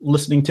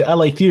listening to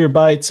LA Theater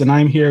Bites, and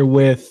I'm here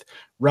with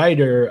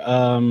writer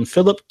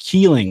Philip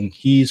Keeling.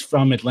 He's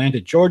from Atlanta,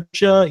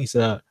 Georgia. He's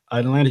a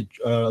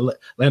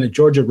Atlanta,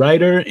 Georgia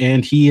writer,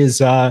 and he is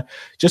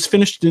just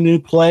finished a new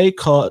play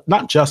called,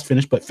 not just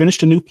finished, but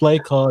finished a new play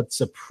called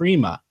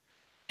Suprema.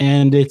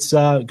 And it's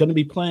going to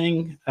be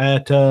playing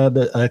at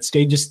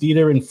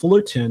STAGEStheatre in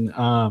Fullerton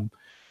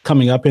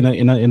coming up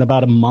in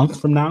about a month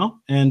from now.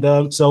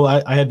 And so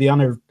I had the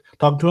honor of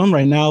talking to him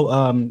right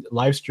now,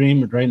 live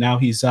stream. Right now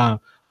he's still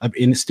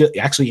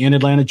in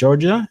Atlanta,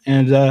 Georgia.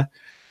 And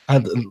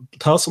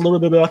tell us a little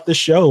bit about this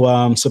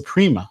show,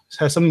 Suprema. It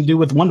has something to do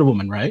with Wonder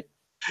Woman, right?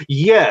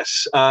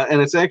 Yes,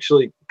 and it's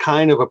actually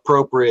kind of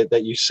appropriate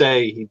that you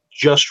say he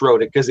just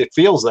wrote it, because it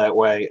feels that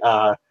way.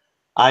 I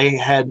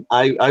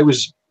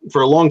was,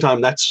 for a long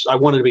time, I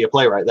wanted to be a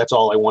playwright. That's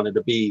all I wanted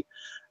to be.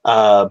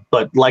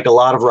 But like a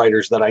lot of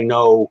writers that I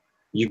know,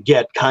 you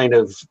get kind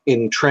of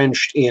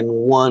entrenched in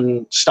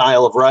one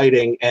style of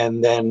writing,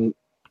 and then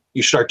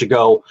you start to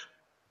go,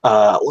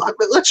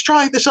 let's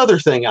try this other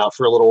thing out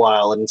for a little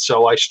while. And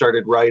so I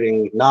started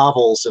writing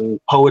novels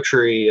and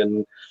poetry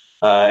and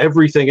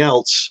everything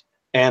else.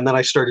 And then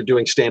I started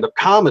doing stand-up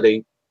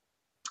comedy,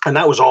 and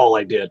that was all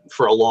I did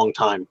for a long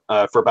time,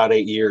 for about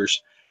 8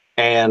 years.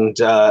 And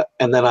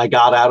then I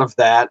got out of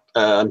that.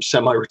 I'm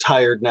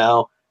semi-retired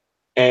now,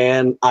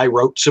 and I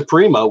wrote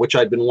Suprema, which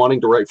I'd been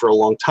wanting to write for a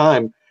long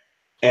time.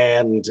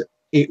 And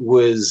it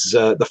was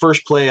the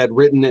first play I'd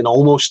written in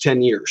almost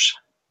 10 years.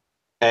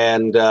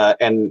 And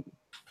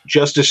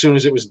just as soon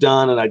as it was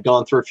done and I'd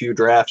gone through a few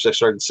drafts, I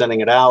started sending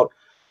it out,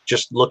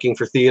 just looking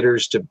for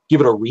theaters to give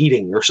it a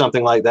reading or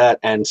something like that.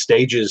 And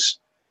Stages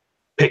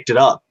picked it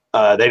up.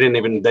 They didn't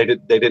even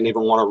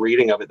want a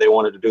reading of it. They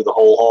wanted to do the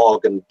whole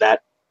hog, and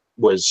that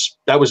was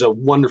a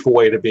wonderful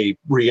way to be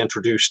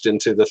reintroduced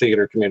into the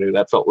theater community.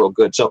 That felt real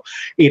good. So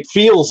it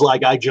feels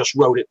like I just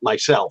wrote it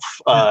myself.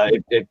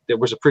 It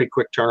was a pretty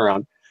quick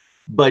turnaround.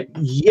 But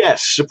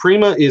yes,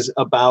 Suprema is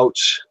about,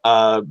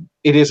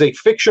 it is a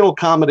fictional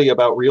comedy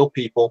about real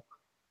people.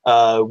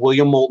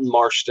 William Moulton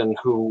Marston,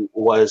 who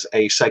was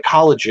a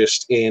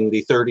psychologist in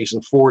the 30s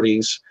and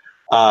 40s,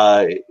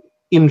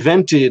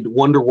 invented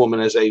Wonder Woman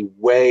as a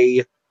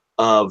way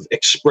of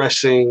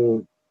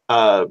expressing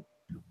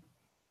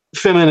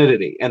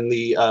femininity and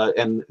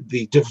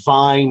the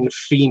divine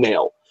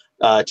female,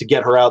 to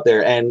get her out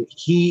there. And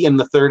he, in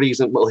the 30s,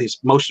 and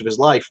most of his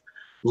life,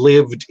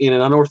 lived in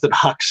an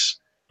unorthodox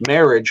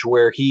marriage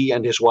where he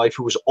and his wife,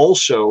 who was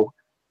also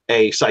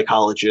a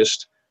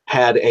psychologist,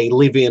 had a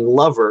live-in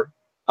lover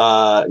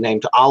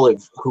named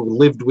Olive, who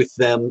lived with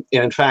them.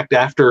 And in fact,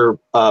 after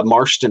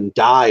Marston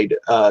died,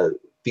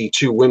 the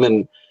two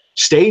women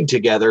stayed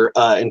together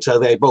until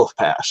they both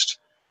passed.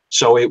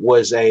 So it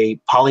was a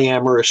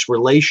polyamorous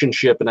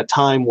relationship in a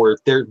time where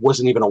there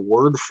wasn't even a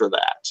word for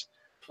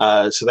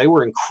that. So they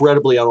were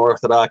incredibly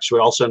unorthodox. We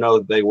also know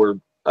that they were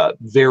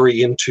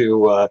very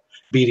into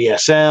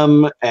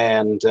BDSM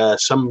and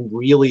some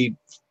really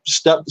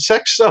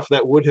sex stuff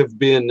that would have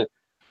been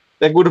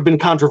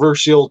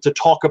controversial to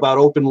talk about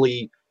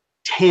openly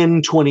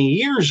 10, 20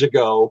 years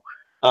ago,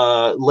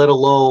 let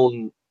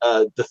alone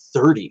the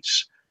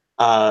 30s.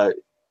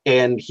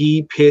 And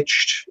he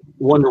pitched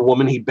Wonder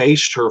Woman. He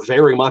based her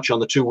very much on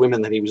the two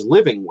women that he was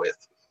living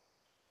with.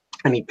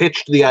 And he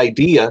pitched the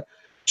idea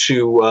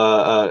to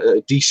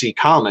DC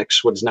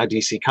Comics, what is now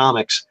DC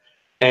Comics,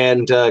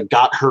 and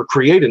got her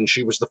created. And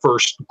she was the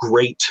first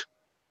great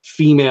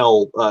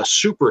female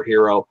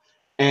superhero.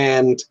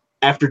 And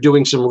after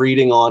doing some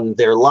reading on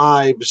their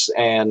lives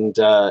and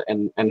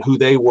who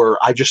they were,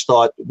 I just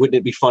thought, wouldn't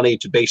it be funny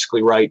to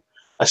basically write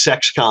a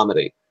sex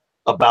comedy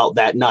about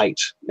that night?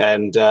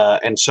 And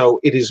so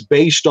it is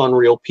based on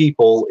real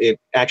people. It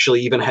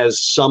actually even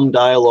has some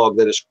dialogue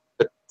that is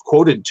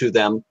quoted to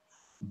them,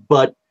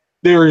 but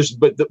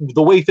the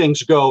way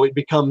things go, it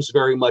becomes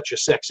very much a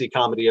sexy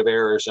comedy of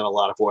errors in a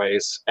lot of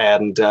ways.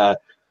 And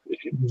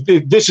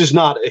this is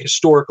not a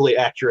historically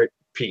accurate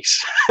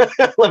piece.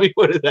 Let me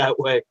put it that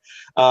way,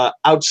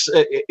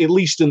 at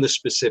least in the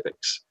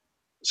specifics.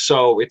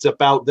 So it's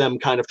about them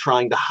kind of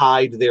trying to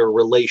hide their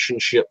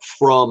relationship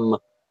from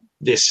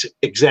this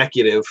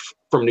executive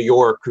from New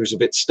York who's a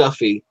bit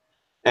stuffy,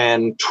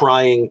 and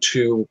trying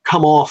to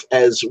come off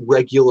as a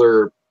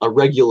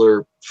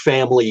regular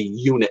family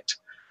unit,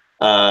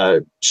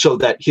 so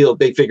that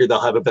they figure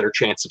they'll have a better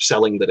chance of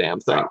selling the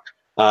damn thing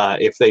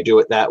if they do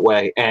it that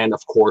way. And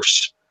of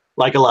course,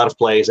 like a lot of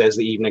plays, as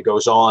the evening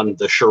goes on,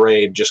 the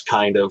charade just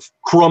kind of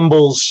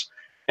crumbles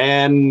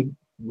and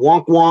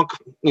wonk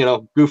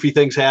wonk, goofy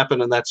things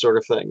happen and that sort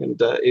of thing.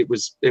 And it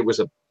was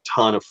a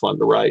ton of fun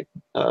to write.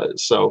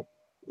 So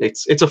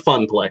it's a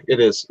fun play. It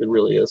is. It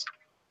really is.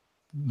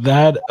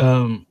 That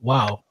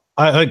wow.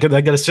 I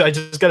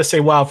just gotta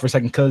say wow for a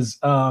second, because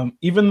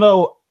even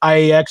though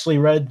I actually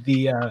read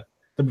the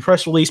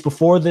press release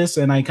before this,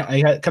 and I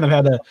kind of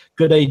had a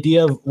good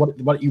idea of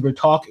what you were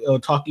talking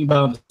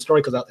about in the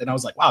story, and I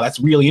was like, wow, that's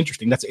really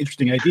interesting. That's an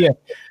interesting idea.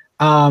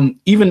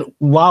 Even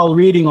while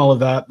reading all of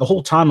that, the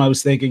whole time I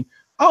was thinking,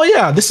 oh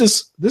yeah, this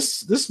is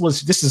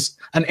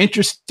an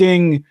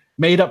interesting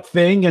made up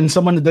thing and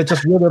someone that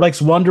just really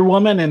likes Wonder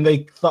Woman and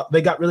they thought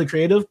they got really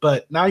creative.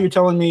 But now you're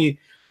telling me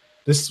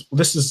this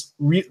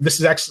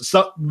is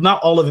actually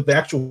not all of it. The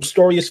actual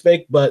story is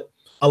fake, but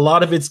a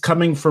lot of it's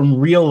coming from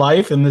real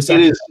life. And this it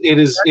is.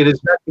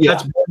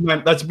 Yeah.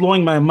 That's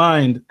blowing my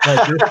mind.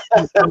 Like,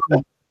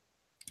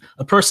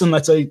 a person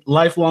that's a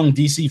lifelong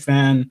DC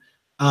fan.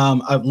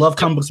 I love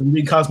comic books and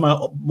reading comics my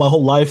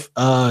whole life.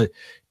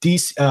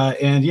 DC,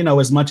 and you know,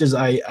 as much as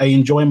I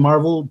enjoy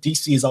Marvel,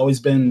 DC has always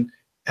been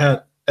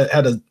had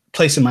a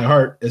place in my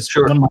heart as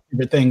one of my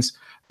favorite things.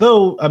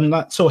 Though I'm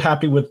not so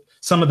happy with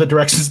some of the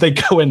directions they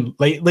go in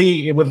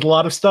lately with a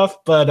lot of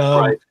stuff, but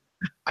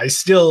I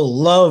still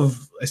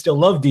love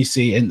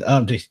DC,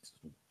 and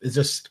it's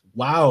just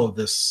wow.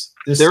 This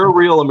they're a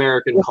real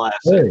American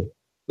classic.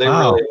 They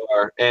really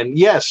are, and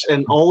yes,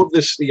 and all of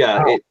this,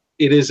 it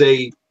is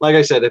like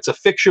I said, it's a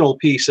fictional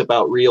piece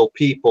about real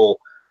people.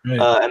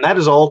 Right. And that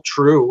is all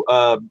true.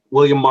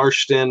 William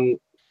Marston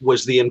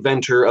was the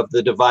inventor of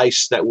the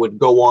device that would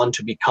go on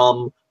to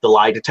become the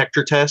lie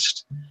detector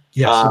test.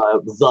 Yes.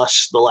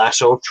 Thus, the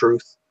lasso of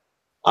truth.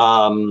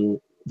 One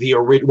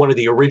of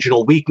the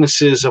original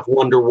weaknesses of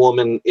Wonder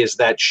Woman is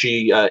that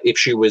she, if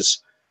she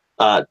was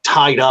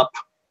tied up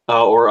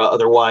or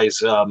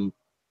otherwise,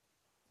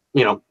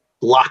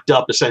 locked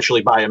up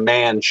essentially by a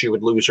man, she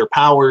would lose her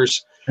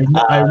powers.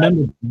 I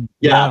remember.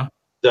 Yeah.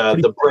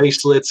 The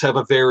bracelets have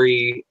a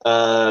very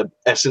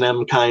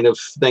S&M kind of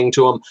thing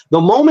to them.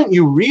 The moment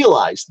you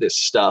realize this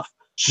stuff,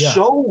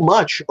 so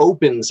much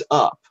opens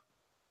up.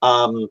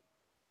 And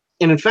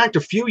in fact, a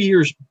few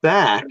years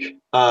back,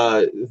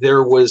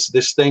 there was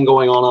this thing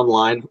going on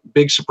online.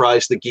 Big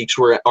surprise, the geeks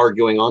were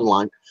arguing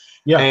online.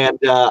 Yeah. And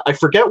I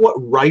forget what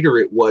writer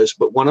it was,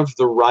 but one of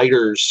the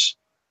writers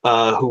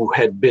who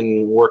had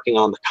been working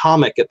on the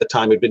comic at the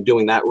time, had been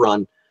doing that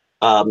run,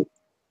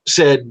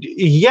 said,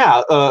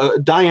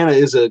 Diana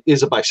is a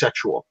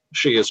bisexual.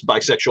 She is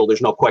bisexual.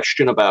 There's no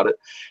question about it.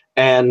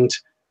 And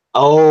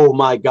oh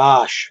my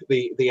gosh,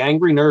 the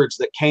angry nerds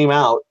that came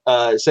out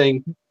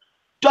saying,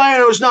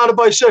 Diana is not a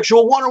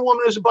bisexual. Wonder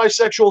Woman is a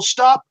bisexual.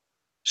 Stop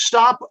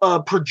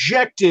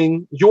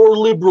projecting your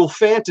liberal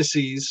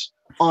fantasies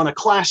on a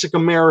classic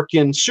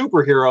American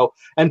superhero.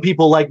 And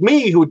people like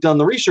me who had done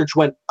the research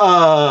went,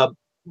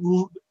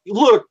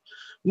 look,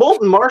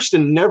 Moulton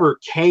Marston never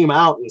came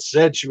out and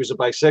said she was a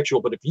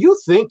bisexual, but if you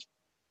think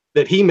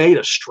that he made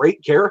a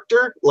straight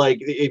character, like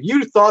if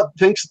you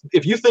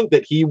think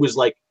that he was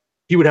like,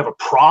 he would have a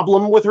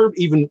problem with her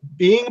even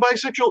being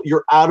bisexual,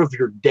 you're out of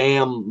your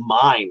damn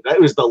mind.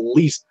 That was the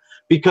least,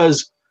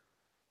 because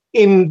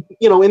in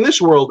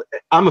this world,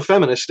 I'm a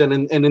feminist, and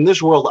in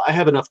this world, I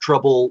have enough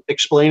trouble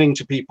explaining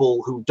to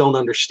people who don't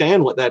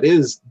understand what that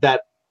is,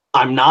 that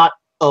I'm not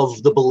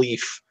of the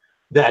belief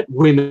that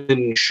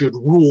women should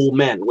rule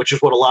men, which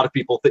is what a lot of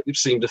people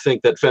seem to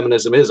think that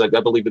feminism is. I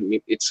believe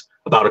it's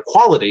about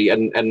equality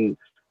and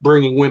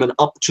bringing women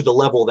up to the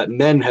level that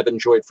men have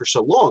enjoyed for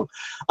so long.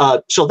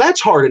 So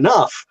that's hard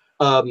enough.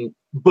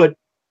 But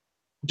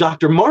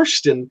Dr.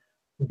 Marston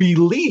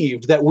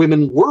believed that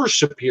women were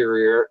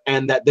superior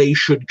and that they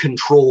should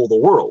control the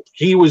world.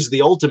 He was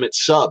the ultimate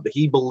sub.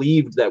 He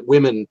believed that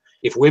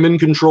if women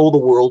control the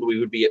world, we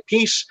would be at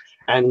peace,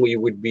 and we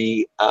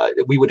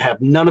would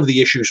have none of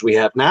the issues we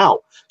have now.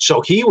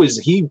 So he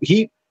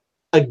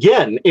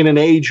again, in an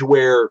age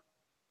where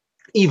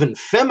even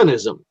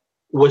feminism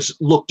was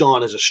looked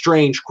on as a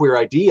strange queer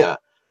idea,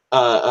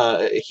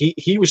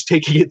 he was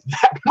taking it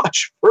that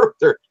much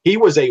further. He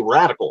was a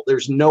radical.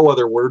 There's no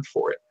other word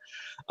for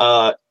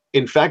it.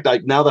 In fact,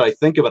 now that I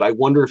think of it, I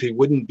wonder if he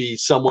wouldn't be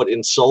somewhat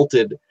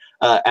insulted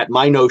at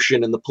my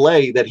notion in the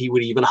play that he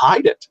would even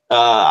hide it.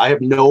 I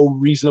have no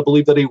reason to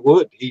believe that he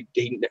would. He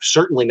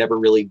certainly never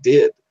really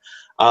did.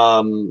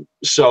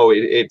 So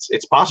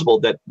it's possible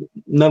that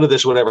none of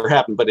this would ever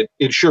happen, but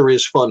it sure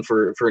is fun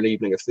for an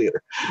evening of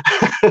theater.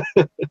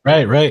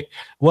 Right.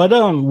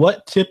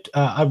 What tipped?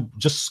 I'm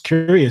just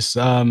curious.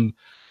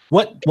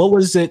 What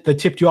was it that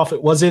tipped you off?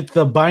 Was it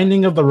the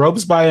binding of the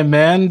ropes by a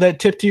man that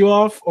tipped you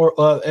off, or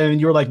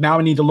and you were like, now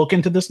I need to look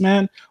into this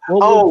man?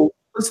 What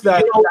was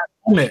that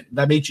moment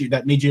that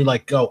made you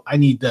like go, I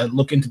need to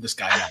look into this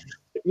guy now?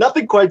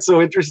 Nothing quite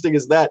so interesting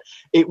as that.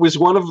 It was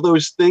one of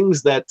those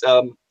things that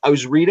I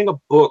was reading a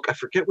book. I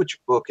forget which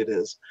book it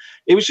is.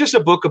 It was just a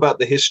book about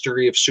the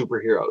history of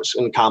superheroes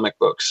and comic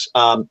books.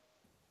 I'm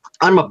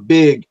a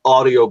big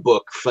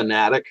audiobook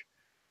fanatic.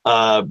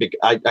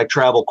 I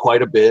travel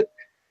quite a bit,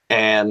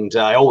 and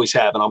I always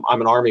have, and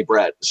I'm an Army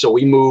brat, so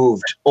we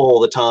moved all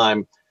the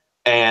time.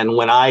 And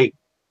when I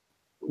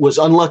was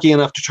unlucky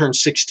enough to turn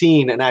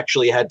 16 and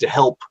actually had to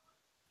help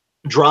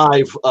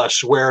drive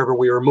us wherever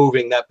we were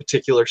moving that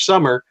particular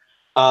summer,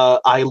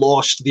 I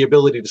lost the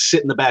ability to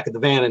sit in the back of the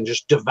van and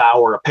just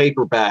devour a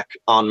paperback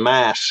en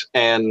masse.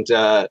 And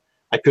I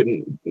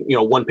couldn't,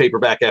 one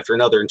paperback after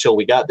another until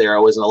we got there. I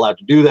wasn't allowed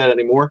to do that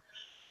anymore.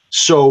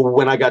 So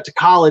when I got to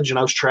college and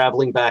I was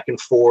traveling back and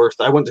forth,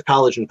 I went to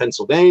college in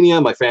Pennsylvania.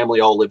 My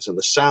family all lives in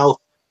the South.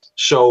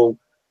 So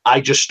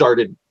I just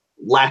started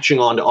latching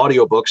on to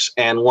audiobooks,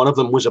 and one of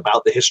them was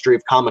about the history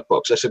of comic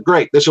books. I said,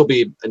 great, this will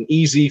be an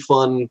easy,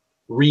 fun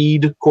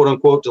read, quote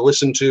unquote, to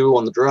listen to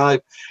on the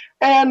drive.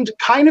 And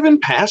kind of in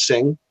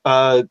passing,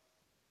 I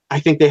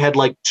think they had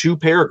like 2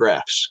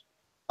 paragraphs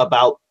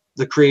about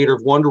the creator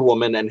of Wonder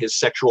Woman and his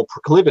sexual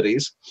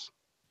proclivities.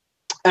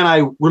 And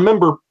I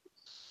remember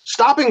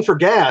stopping for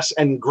gas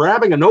and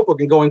grabbing a notebook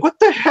and going, what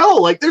the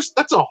hell? Like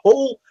that's a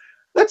whole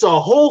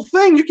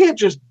thing. You can't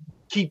just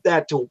keep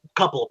that to a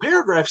couple of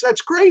paragraphs.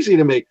 That's crazy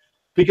to me.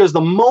 Because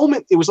the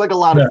moment, it was like a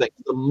lot of things.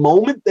 The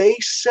moment they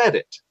said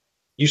it,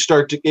 you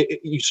start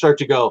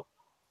to go,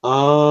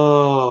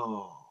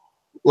 oh.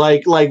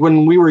 Like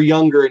when we were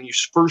younger and you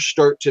first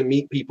start to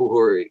meet people who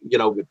are, you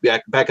know,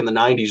 back in the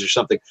 90s or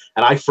something,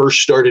 and I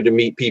first started to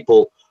meet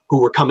people who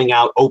were coming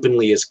out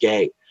openly as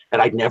gay, and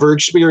I'd never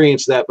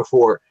experienced that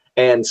before.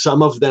 And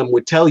some of them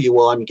would tell you,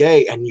 well, I'm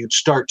gay, and you'd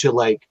start to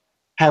like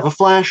have a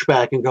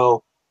flashback and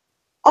go,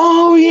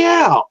 oh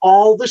yeah,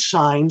 all the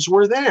signs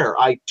were there.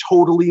 I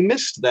totally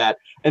missed that.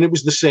 And it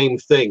was the same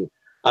thing.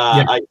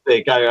 I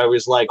think I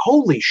was like,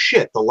 holy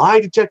shit, the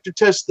lie detector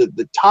test,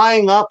 the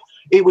tying up,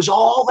 it was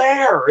all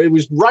there. It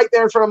was right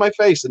there in front of my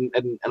face. And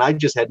I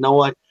just had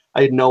no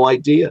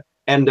idea.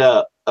 And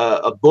a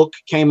book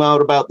came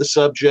out about the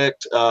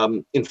subject.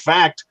 In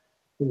fact,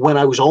 when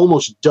I was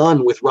almost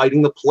done with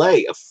writing the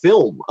play, a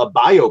film, a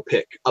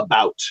biopic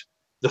about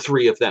the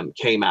 3 of them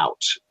came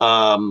out.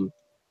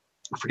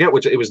 I forget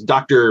which, it was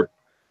Dr.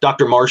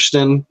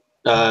 Marston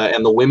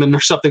and the Women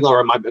or something, or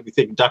I might be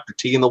thinking Dr.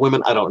 T and the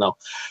Women. I don't know.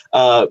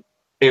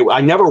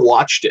 I never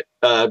watched it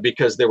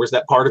because there was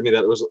that part of me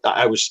that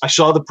I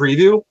saw the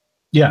preview.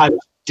 Yeah, I was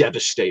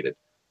devastated.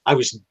 I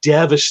was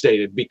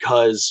devastated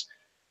because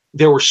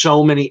there were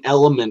so many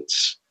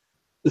elements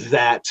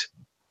that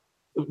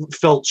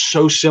felt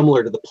so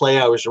similar to the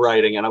play I was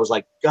writing, and I was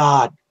like,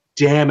 God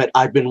damn it!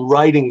 I've been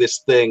writing this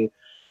thing,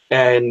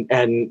 and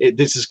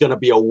this is going to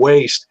be a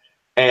waste.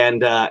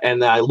 And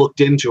I looked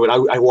into it.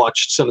 I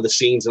watched some of the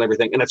scenes and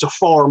everything, and it's a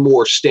far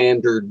more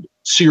standard,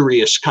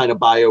 serious kind of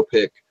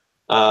biopic,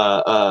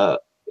 the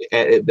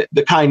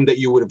kind that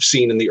you would have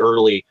seen in the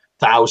early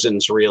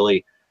thousands,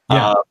 really.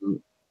 Yeah.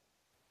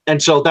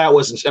 And so that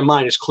wasn't. And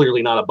mine is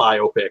clearly not a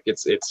biopic.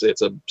 It's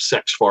a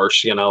sex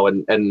farce, you know,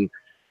 and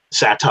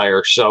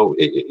satire. So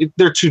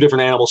they're 2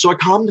 different animals. So I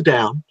calmed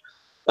down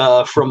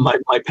from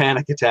my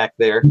panic attack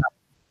there.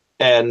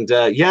 And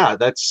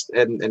that's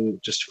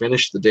just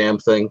finished the damn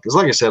thing. Because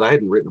like I said, I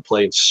hadn't written a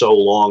play in so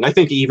long. I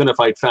think even if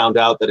I'd found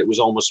out that it was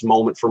almost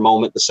moment for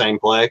moment the same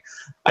play,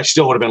 I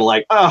still would have been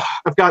like, oh,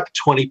 I've got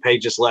 20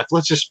 pages left.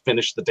 Let's just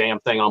finish the damn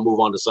thing. I'll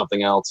move on to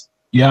something else.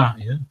 Yeah.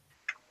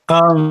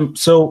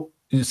 So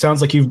it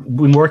sounds like you've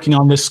been working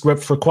on this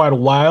script for quite a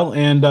while,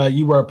 and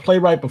you were a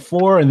playwright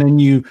before, and then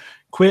you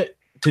quit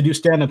to do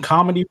stand-up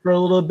comedy for a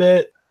little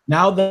bit.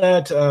 Now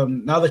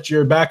that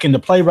you're back into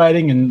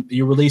playwriting and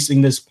you're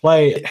releasing this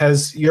play,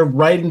 has your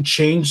writing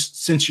changed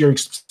since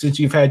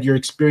you've had your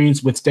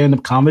experience with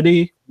stand-up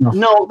comedy?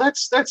 No,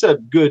 that's a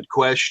good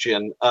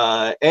question.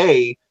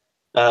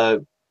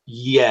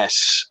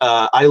 Yes,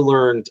 I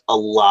learned a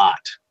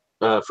lot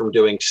from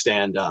doing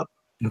stand-up.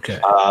 Okay.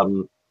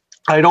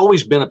 I'd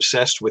always been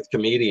obsessed with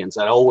comedians.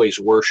 I'd always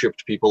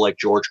worshipped people like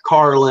George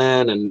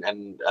Carlin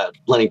and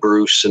Lenny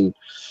Bruce and,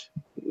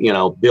 you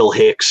know, Bill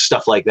Hicks,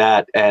 stuff like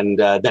that. And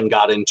then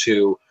got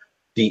into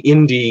the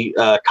indie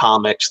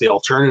comics, the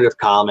alternative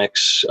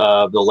comics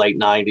of the late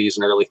 90s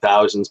and early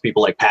thousands,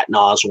 people like Patton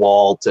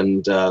Oswalt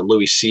and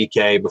Louis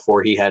C.K.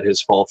 before he had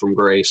his fall from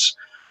grace.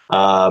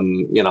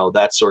 You know,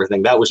 that sort of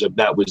thing. That was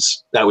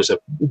a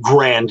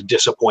grand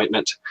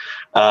disappointment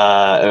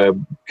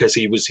because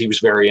he was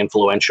very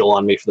influential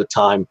on me for the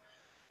time.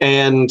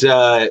 And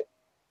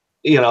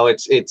you know,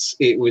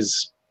 it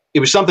was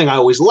something I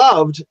always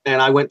loved.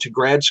 And I went to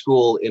grad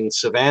school in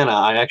Savannah.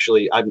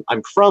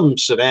 I'm from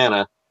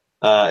Savannah.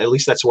 At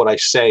least that's what I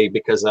say,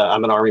 because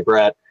I'm an Army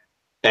brat.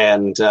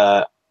 And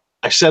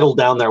I settled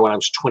down there when I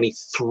was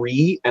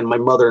 23, and my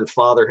mother and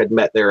father had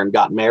met there and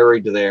got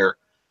married there.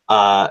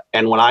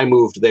 And when I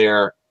moved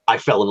there, I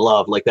fell in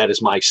love. Like, that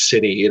is my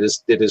city. It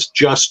is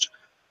just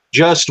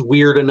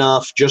weird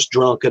enough, just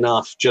drunk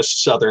enough,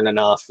 just Southern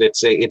enough.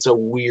 It's a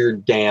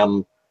weird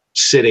damn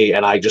city.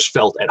 And I just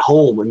felt at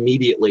home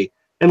immediately,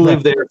 and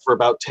lived there for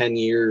about 10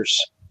 years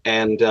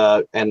and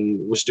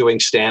was doing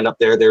stand-up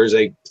there. There's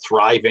a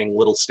thriving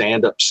little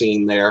stand-up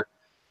scene there.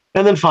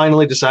 And then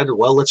finally decided,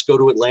 well, let's go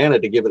to Atlanta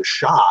to give it a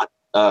shot,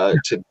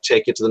 to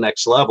take it to the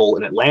next level.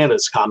 And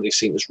Atlanta's comedy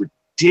scene is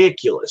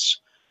ridiculous.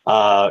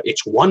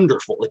 It's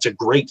wonderful. It's a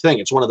great thing.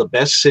 It's one of the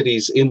best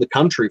cities in the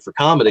country for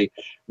comedy,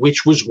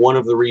 which was one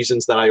of the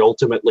reasons that I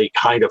ultimately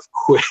kind of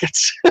quit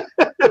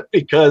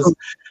because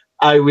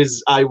I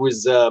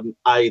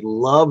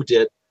loved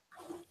it.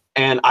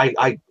 And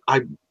I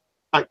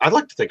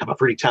like to think I'm a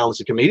pretty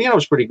talented comedian. I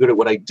was pretty good at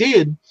what I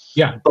did.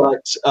 Yeah.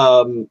 But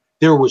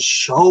there was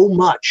so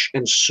much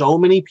and so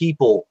many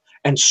people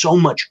and so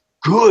much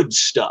good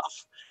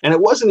stuff. And it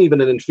wasn't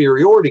even an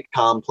inferiority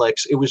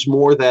complex. It was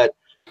more that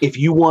if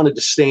you wanted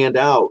to stand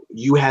out,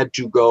 you had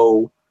to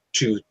go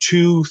to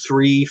 2,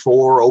 3,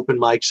 4 open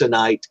mics a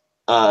night,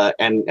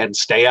 and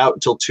stay out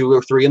until 2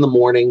 or 3 in the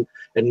morning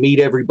and meet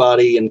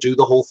everybody and do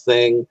the whole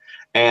thing.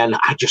 And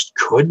I just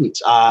couldn't.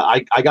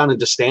 I got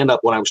into stand-up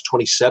when I was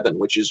 27,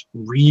 which is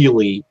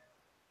really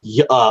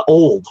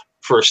old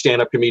for a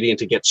stand-up comedian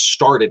to get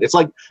started. It's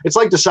like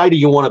deciding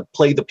you want to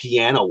play the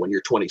piano when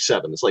you're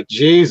 27. It's like,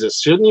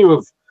 Jesus, shouldn't you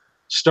have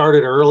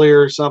started earlier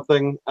or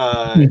something?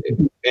 And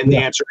the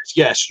answer is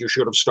yes, you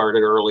should have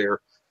started earlier,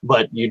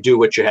 but you do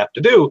what you have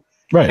to do.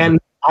 Right. And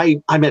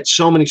I met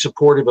so many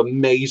supportive,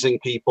 amazing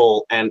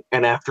people. And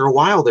after a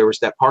while, there was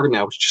that part of me,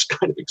 I was just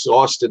kind of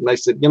exhausted. And I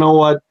said, you know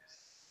what?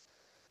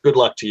 Good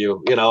luck to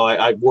you. You know,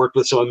 I've worked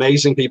with some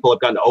amazing people.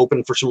 I've gotten to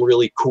open for some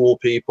really cool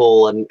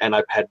people, and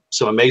I've had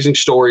some amazing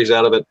stories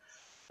out of it.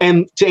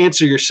 And to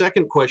answer your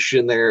second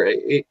question there,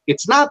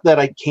 it's not that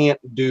I can't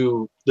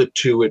do the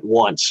two at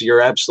once.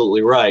 You're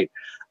absolutely right.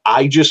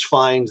 I just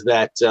find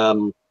that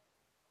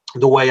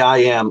the way I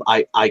am,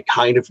 I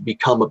kind of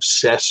become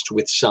obsessed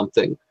with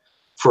something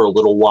for a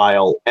little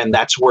while, and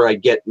that's where I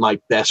get my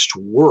best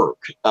work,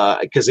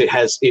 because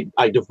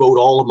I devote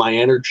all of my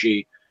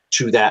energy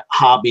to that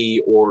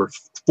hobby or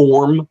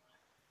form,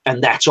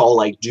 and that's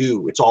all I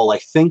do. It's all I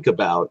think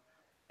about.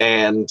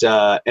 And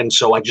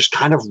so I just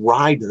kind of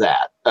ride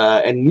that.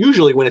 And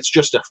usually when it's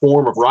just a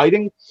form of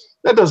writing,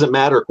 that doesn't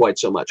matter quite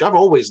so much. I've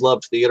always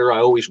loved theater. I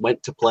always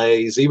went to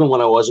plays. Even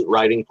when I wasn't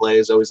writing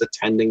plays, I was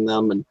attending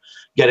them and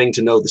getting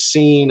to know the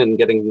scene and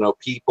getting to know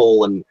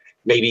people and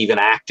maybe even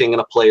acting in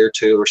a play or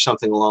two or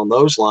something along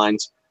those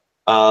lines.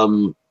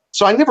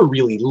 So I never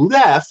really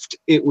left.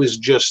 It was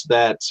just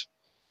that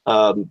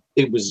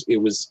it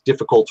was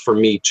difficult for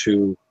me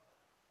to,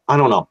 I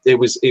don't know. It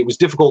was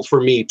difficult for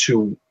me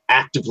to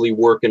actively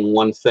work in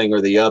one thing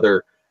or the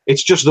other.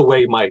 It's just the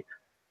way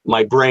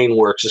my brain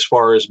works as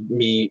far as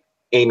me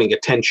aiming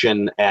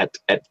attention at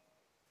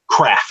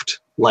craft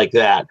like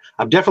that.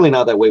 I'm definitely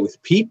not that way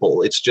with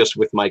people. It's just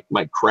with my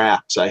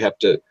crafts. I have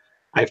to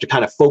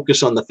kind of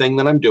focus on the thing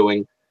that I'm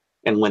doing,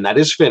 and when that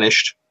is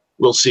finished,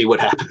 we'll see what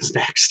happens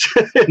next.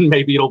 And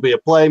maybe it'll be a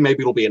play,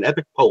 maybe it'll be an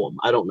epic poem.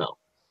 I don't know.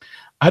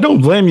 I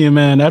don't blame you,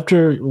 man.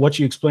 After what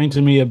you explained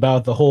to me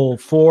about the whole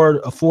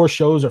 4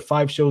 shows or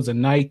 5 shows a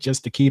night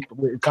just to keep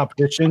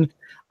competition,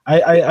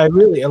 I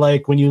really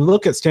like when you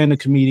look at stand-up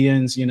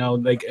comedians, you know,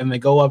 like, and they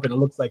go up and it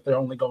looks like they're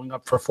only going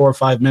up for 4 or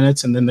 5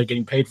 minutes and then they're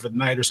getting paid for the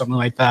night or something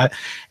like that.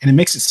 And it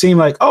makes it seem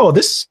like, oh,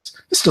 this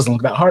doesn't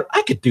look that hard.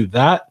 I could do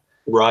that.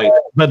 Right.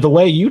 But the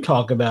way you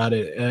talk about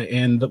it,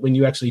 and when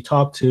you actually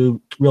talk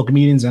to real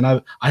comedians, and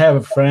I have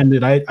a friend,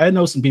 and I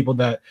know some people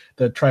that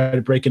try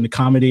to break into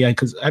comedy,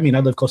 because I mean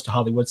I live close to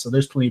Hollywood, so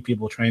there's plenty of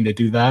people trying to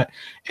do that.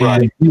 And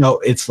right. You know,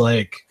 it's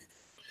like,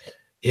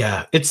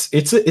 yeah, it's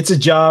a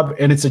job,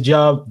 and it's a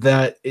job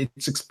that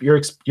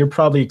you're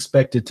probably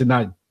expected to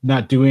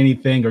not do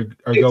anything or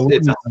go.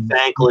 It's a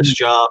thankless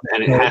job,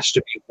 and it has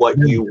to be what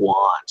you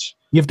want.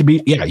 You have to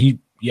be,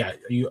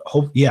 you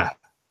hope, yeah.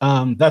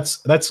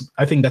 That's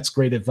I think that's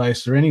great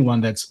advice for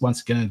anyone that's,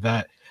 once again,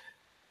 that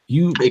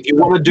if you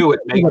want to do it,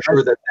 make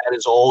sure that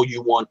is all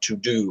you want to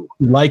do.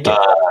 Like it.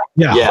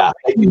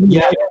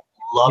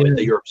 Love it,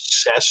 that you're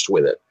obsessed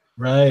with it.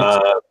 Right.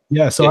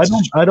 So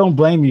I don't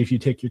blame you if you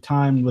take your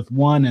time with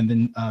one and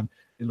then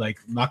like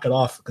knock it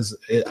off, because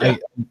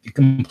it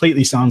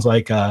completely sounds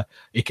like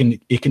you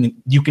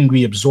can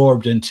be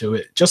absorbed into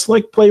it, just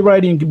like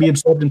playwriting can be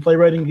absorbed in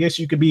playwriting. Yes,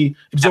 you could be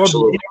absorbed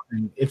in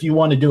anything if you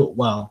want to do it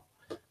well.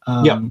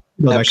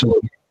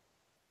 Absolutely.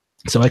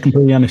 So I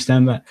completely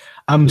understand that.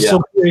 I'm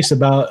so curious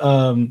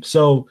about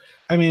so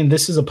I mean,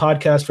 this is a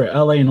podcast for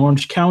LA and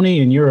Orange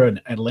County, and you're in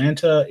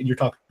Atlanta, and you're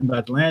talking about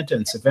Atlanta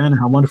and Savannah,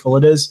 how wonderful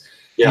it is.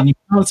 And you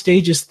found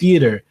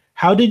STAGEStheatre.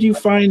 How did you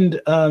find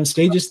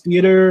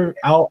STAGEStheatre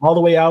all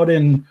the way out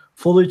in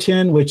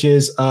Fullerton, which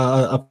is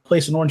a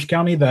place in Orange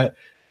County that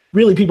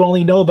really people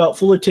only know about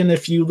Fullerton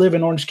if you live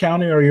in Orange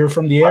County or you're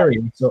from the area.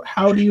 So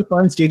how do you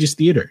find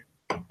STAGEStheatre?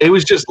 It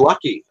was just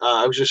lucky.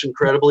 I was just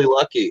incredibly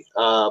lucky.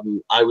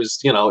 I was,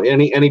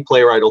 any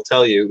playwright will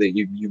tell you that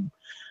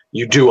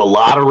you do a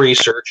lot of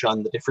research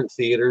on the different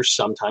theaters.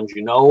 Sometimes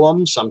you know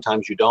them,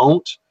 sometimes you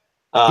don't.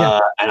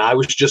 And I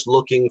was just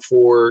looking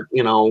for,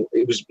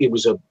 it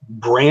was a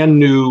brand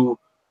new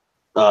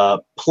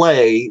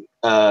play.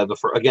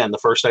 The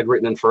first I'd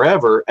written in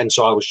forever, and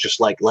so I was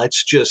just like,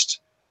 let's just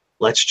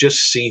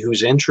see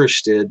who's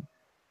interested.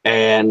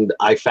 And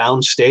I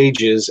found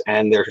Stages,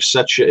 and there's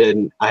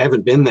I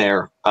haven't been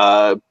there,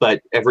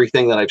 but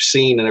everything that I've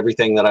seen and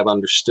everything that I've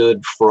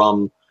understood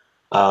from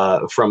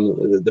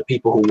the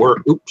people who work,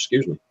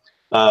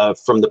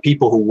 from the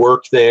people who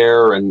work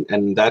there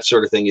and that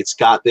sort of thing, it's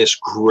got this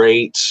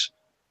great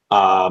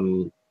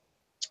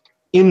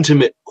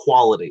intimate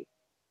quality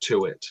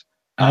to it.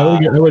 I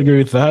would agree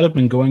with that. I've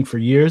been going for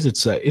years.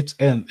 It's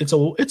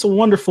a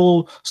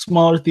wonderful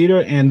smaller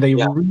theater, and you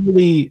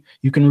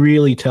can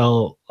really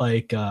tell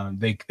like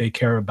they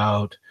care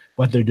about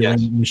what they're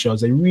doing in the shows.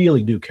 They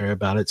really do care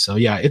about it. So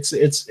yeah, it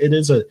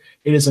is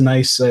a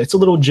nice. It's a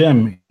little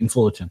gem in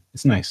Fullerton.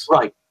 It's nice.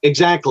 Right.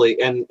 Exactly.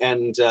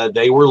 And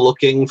they were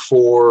looking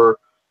for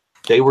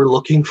They were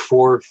looking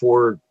for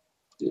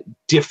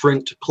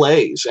different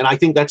plays. And I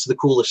think that's the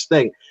coolest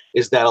thing,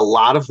 is that a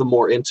lot of the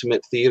more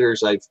intimate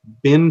theaters I've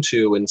been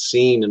to and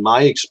seen in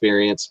my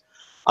experience,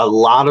 a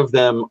lot of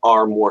them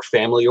are more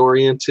family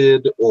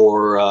oriented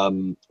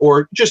or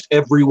just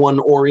everyone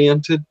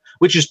oriented,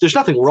 which is, there's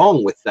nothing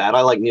wrong with that.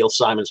 I like Neil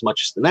Simon as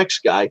much as the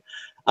next guy.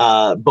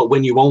 But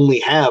when you only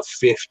have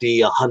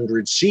 50,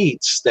 100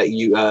 seats, that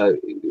you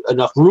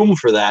enough room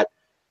for that,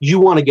 you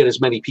want to get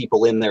as many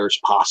people in there as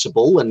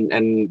possible.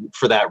 And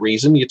for that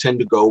reason, you tend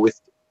to go with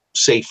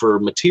safer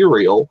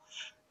material.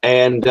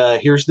 And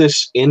here's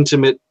this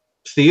intimate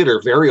theater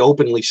very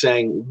openly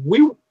saying,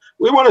 we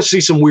want to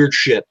see some weird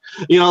shit.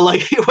 You know,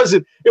 like it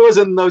wasn't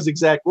in those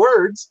exact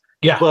words.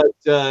 Yeah. But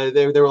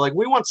they were like,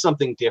 we want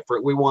something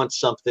different. We want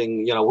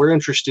something, you know, we're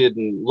interested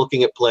in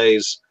looking at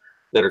plays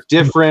that are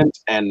different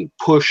and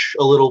push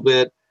a little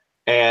bit.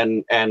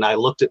 And I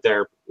looked at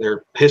their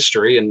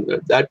history,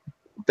 and that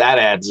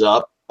adds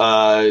up.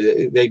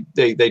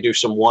 They do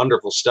some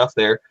wonderful stuff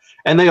there.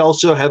 And they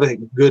also have a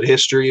good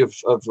history of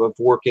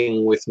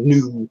working with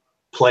new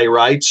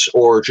playwrights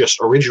or just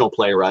original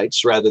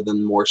playwrights rather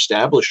than more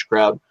established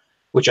crowd,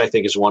 which I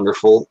think is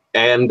wonderful.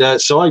 And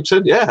so I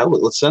said, yeah,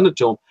 let's send it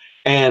to them.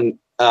 And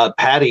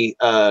Patty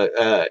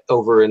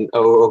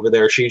over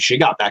there, she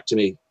got back to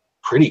me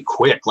pretty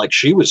quick. Like,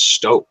 she was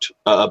stoked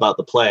about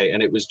the play,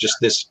 and it was just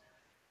this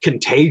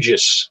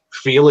contagious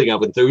feeling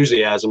of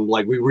enthusiasm.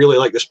 Like, we really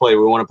like this play.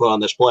 We want to put on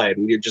this play.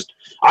 And you're just,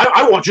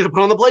 I want you to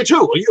put on the play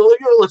too.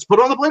 Let's put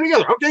on the play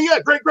together. Okay, yeah,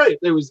 great.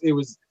 It was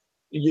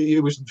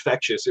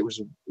infectious. It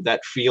was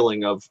that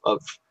feeling of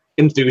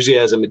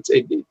enthusiasm.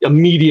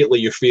 Immediately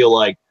you feel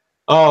like,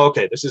 oh,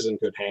 okay, this is in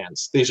good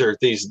hands. These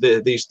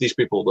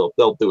people,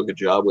 they'll do a good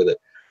job with it.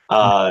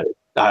 I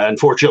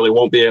unfortunately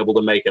won't be able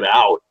to make it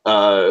out,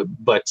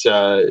 but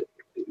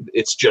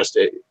it's just,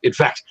 in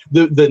fact,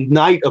 the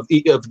night of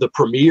the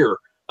premiere,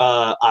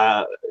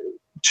 my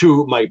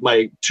two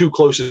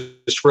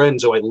closest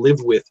friends who I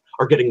live with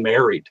are getting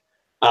married,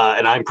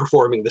 and I'm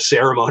performing the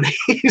ceremony.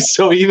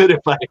 So even if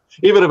I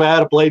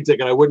had a plane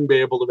ticket, I wouldn't be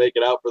able to make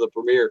it out for the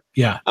premiere.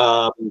 Yeah.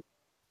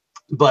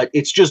 But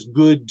it's just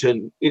good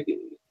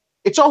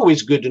it's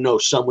always good to know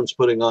someone's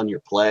putting on your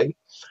play,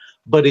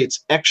 but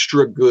it's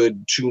extra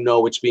good to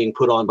know it's being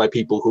put on by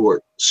people who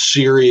are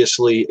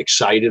seriously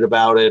excited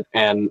about it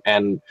and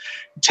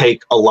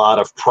take a lot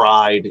of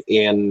pride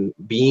in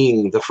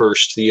being the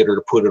first theater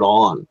to put it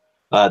on.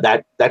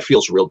 That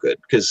feels real good,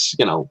 because,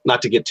 you know,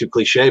 not to get too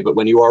cliche, but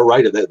when you are a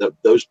writer,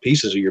 those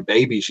pieces are your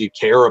babies. You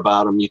care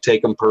about them. You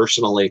take them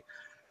personally.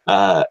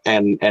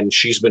 And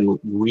she's been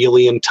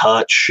really in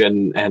touch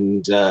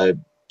and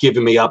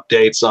giving me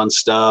updates on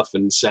stuff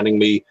and sending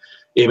me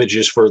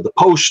images for the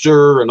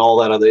poster and all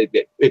that other.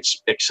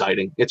 It's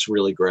exciting. It's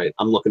really great.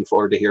 I'm looking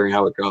forward to hearing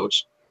how it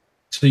goes.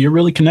 So you're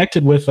really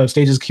connected with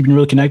Stages, keeping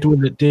really connected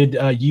with it. Did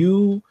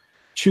you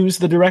choose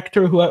the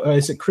director? Who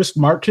is it? Chris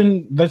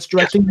Martin that's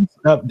directing?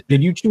 Yes.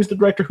 Did you choose the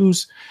director?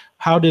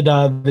 How did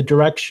the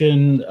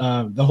direction,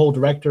 the whole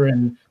director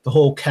and the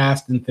whole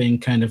cast and thing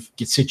kind of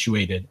get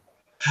situated?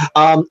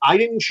 I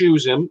didn't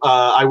choose him.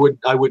 I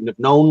wouldn't have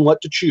known what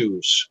to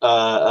choose.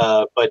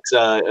 But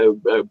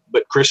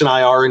Chris and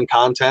I are in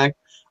contact.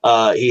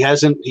 There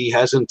hasn't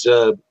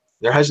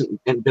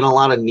been a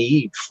lot of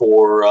need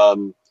for a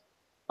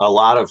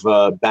lot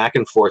of back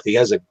and forth. He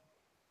has a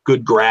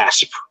good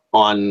grasp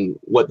on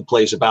what the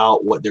play's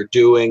about, what they're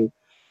doing,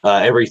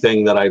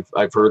 everything that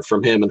I've heard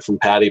from him and from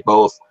Patty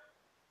both.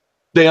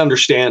 They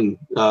understand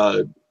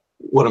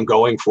what I'm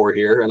going for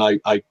here, and I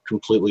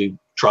completely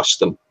trust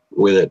them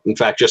with it. In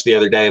fact, just the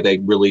other day, they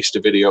released a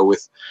video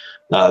with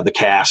the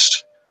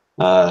cast,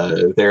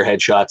 their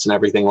headshots and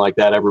everything like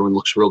that. Everyone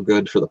looks real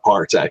good for the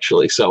parts,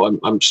 actually. So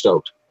I'm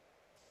stoked.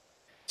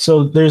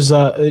 So there's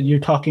you're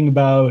talking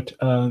about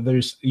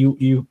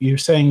you're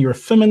saying you're a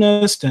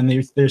feminist, and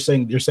you're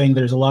saying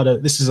there's a lot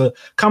of, this is a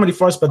comedy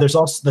farce, but there's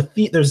also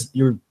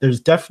there's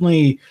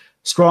definitely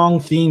strong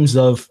themes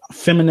of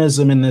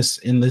feminism in this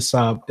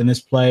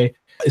play.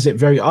 Is it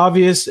very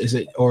obvious? Is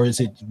it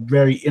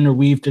very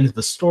interweaved into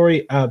the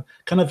story?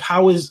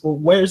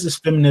 Where's this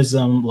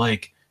feminism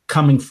like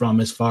coming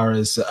from as far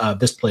as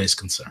this play is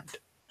concerned?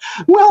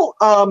 Well,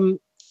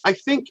 I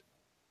think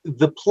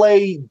the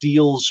play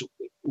deals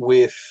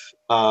with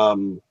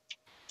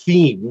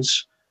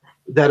themes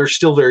that are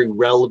still very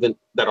relevant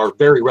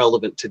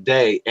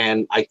today.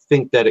 And I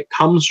think that it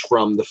comes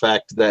from the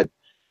fact that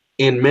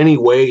in many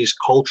ways,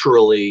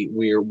 culturally,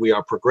 we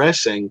are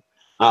progressing,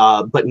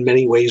 but in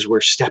many ways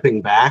we're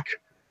stepping back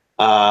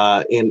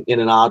in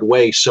an odd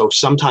way. So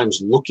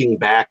sometimes looking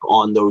back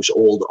on those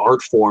old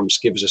art forms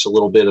gives us a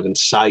little bit of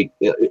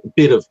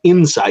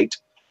insight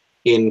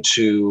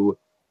into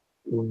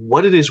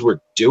what it is we're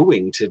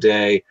doing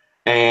today.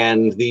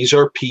 And these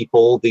are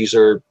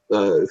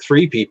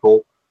three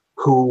people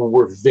who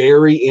were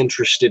very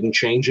interested in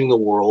changing the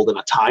world in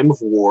a time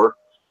of war.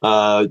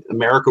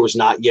 America was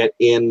not yet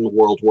in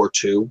World War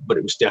II, but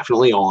it was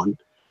definitely on.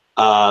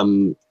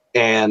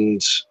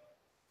 And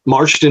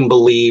Marston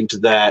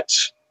believed that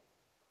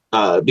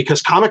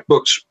because comic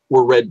books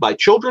were read by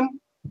children,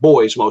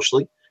 boys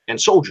mostly,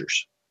 and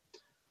soldiers.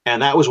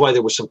 And that was why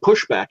there was some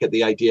pushback at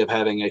the idea of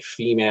having a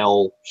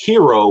female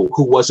hero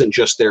who wasn't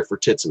just there for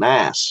tits and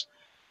ass.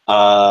 He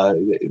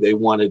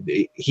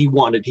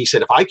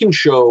said, if I can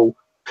show,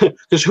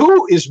 because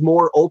who is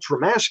more ultra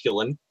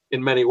masculine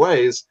in many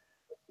ways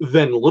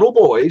than little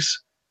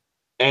boys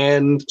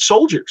and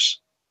soldiers?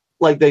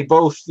 Like they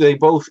both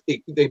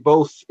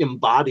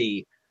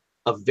embody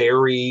a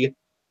very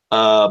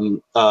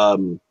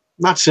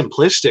not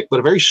simplistic, but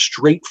a very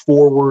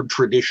straightforward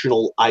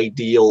traditional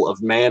ideal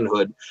of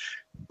manhood.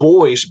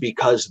 Boys,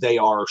 because they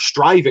are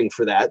striving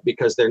for that,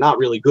 because they're not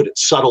really good at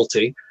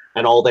subtlety,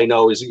 and all they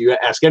know is, you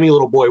ask any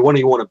little boy, what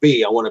do you want to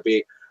be? I want to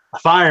be a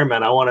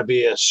fireman. I want to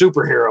be a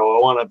superhero.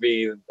 I want to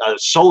be a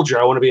soldier.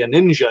 I want to be a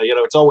ninja. You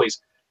know, it's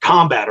always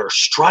combat or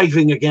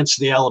striving against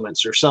the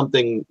elements or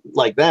something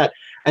like that.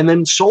 And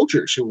then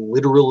soldiers who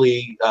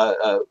literally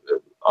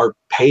are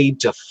paid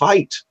to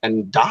fight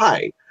and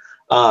die.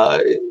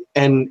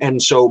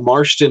 And so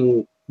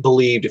Marston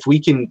believed if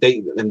we can,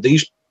 and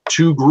these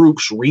two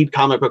groups read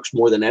comic books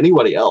more than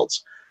anybody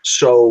else.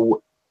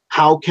 So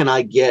how can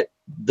I get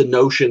the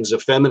notions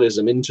of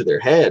feminism into their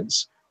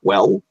heads?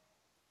 Well,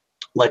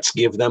 let's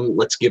give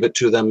it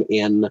to them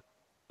in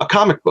a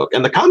comic book.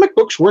 And the comic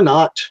books were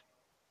not,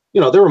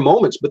 there were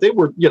moments, but they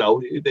were,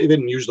 they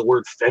didn't use the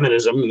word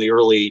feminism in the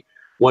early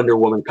Wonder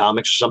Woman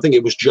comics or something.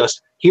 It was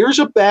just, here's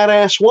a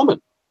badass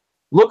woman.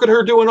 Look at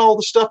her doing all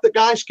the stuff that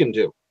guys can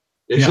do.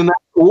 Isn't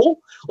that cool?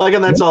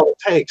 And that's all it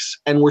takes.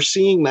 And we're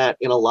seeing that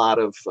in a lot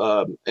of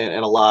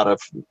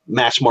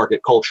mass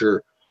market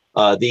culture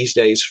these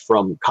days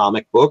from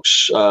comic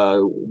books,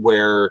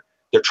 where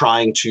they're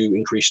trying to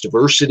increase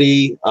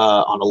diversity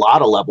on a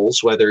lot of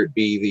levels, whether it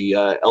be the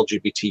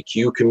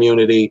LGBTQ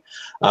community,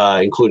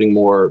 including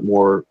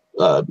more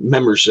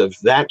members of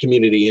that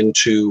community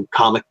into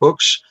comic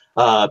books,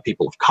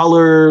 people of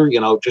color,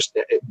 just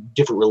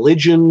different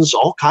religions,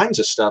 all kinds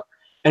of stuff.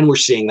 And we're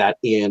seeing that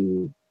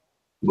in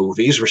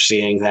movies. We're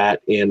seeing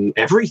that in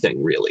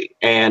everything, really.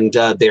 And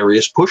there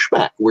is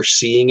pushback. We're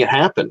seeing it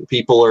happen.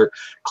 People are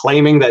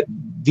claiming that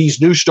these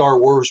new Star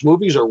Wars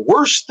movies are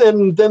worse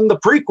than the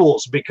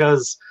prequels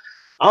because,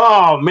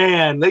 oh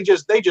man, they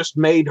just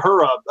made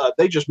her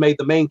they just made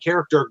the main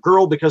character a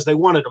girl because they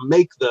wanted to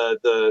make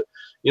the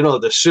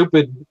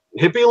stupid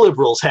hippie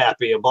liberals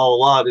happy and blah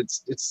blah blah.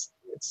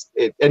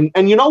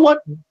 And you know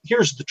what?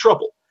 Here's the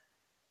trouble.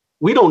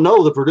 We don't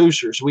know the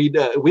producers. We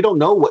don't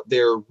know what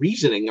their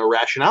reasoning or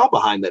rationale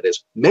behind that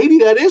is. Maybe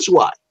that is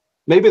why.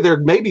 Maybe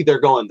they're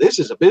going, this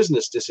is a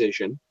business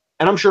decision.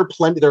 And I'm sure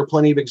there are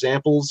plenty of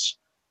examples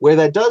where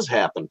that does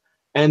happen.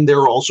 And there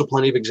are also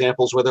plenty of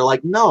examples where they're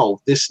like, no,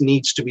 this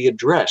needs to be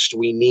addressed.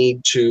 We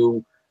need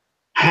to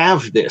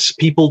have this.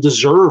 People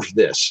deserve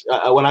this.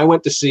 When I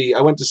went to see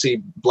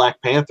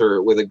Black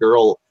Panther with a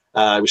girl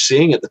I was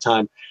seeing at the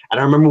time,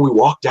 and I remember we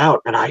walked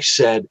out and I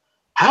said,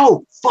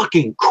 how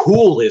fucking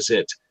cool is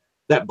it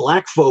that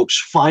Black folks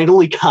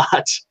finally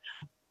got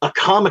a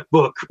comic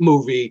book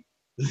movie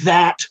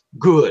that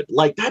good?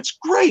 Like, that's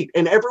great.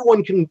 And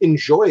everyone can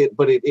enjoy it,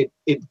 but it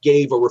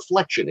gave a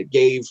reflection. It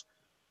gave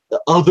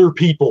other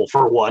people,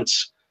 for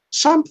once,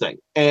 something.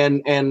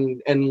 And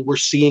we're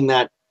seeing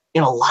that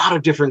in a lot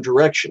of different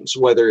directions,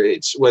 whether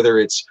it's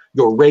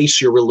your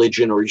race, your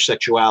religion, or your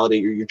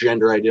sexuality, or your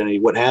gender identity,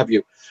 what have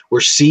you.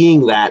 We're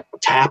seeing that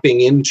tapping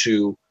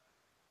into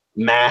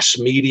mass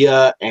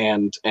media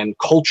and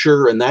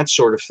culture and that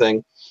sort of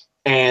thing.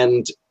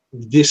 And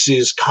this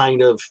is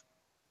kind of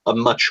a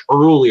much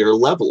earlier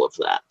level of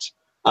that.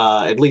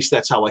 At least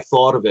that's how I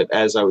thought of it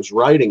as I was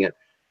writing it.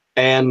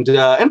 And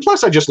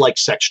plus I just like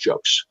sex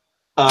jokes.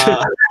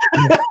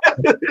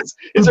 It's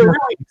a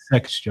really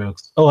sex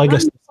jokes. Oh, I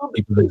guess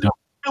people that don't.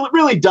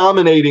 Really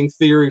dominating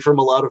theory from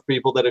a lot of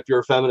people that if you're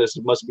a feminist,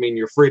 it must mean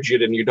you're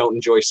frigid and you don't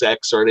enjoy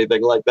sex or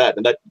anything like that.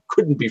 And that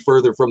couldn't be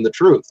further from the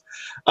truth.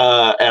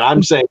 And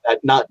I'm saying that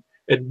not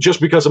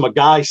just because I'm a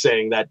guy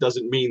saying that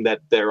doesn't mean that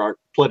there aren't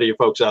plenty of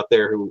folks out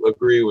there who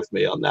agree with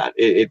me on that.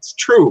 It's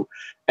true.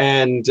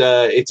 And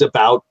it's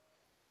about,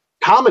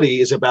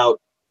 comedy is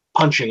about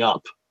punching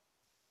up.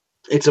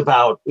 It's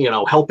about,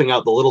 helping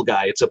out the little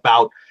guy. It's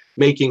about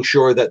making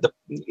sure that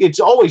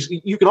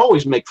you can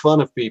always make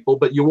fun of people,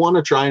 but you want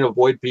to try and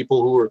avoid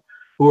people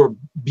who are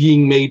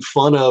being made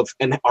fun of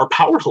and are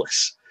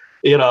powerless,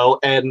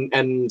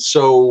 and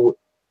so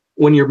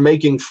when you're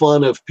making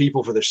fun of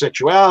people for their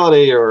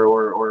sexuality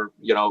or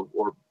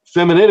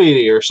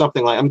femininity or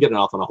something like, I'm getting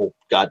off on a whole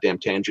goddamn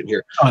tangent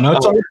here. Oh no,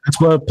 that's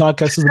what a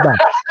podcast is about.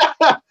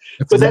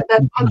 But that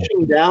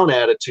punching down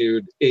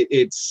attitude,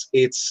 it's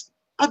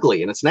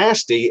ugly and it's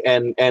nasty,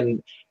 and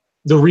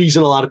the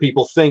reason a lot of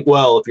people think,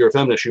 well, if you're a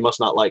feminist, you must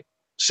not like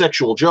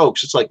sexual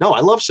jokes. It's like, no, I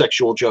love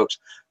sexual jokes.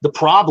 The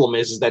problem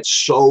is that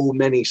so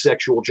many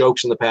sexual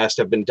jokes in the past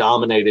have been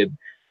dominated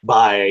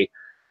by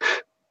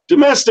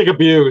domestic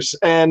abuse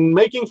and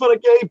making fun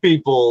of gay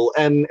people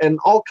and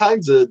all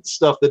kinds of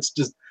stuff that's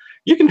just,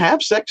 you can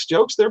have sex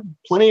jokes. There are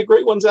plenty of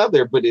great ones out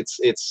there, but it's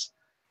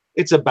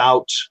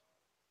about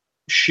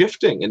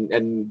shifting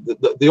and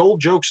the old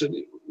jokes.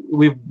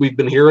 we've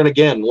been hearing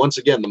once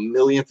again, the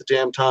millionth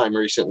damn time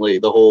recently,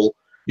 the whole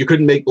 "you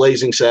couldn't make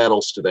Blazing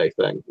Saddles today"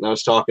 thing. And I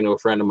was talking to a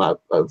friend of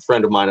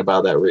mine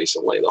about that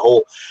recently. And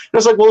I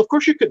was like, well, of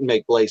course you couldn't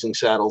make Blazing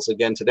Saddles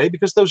again today,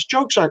 because those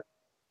jokes aren't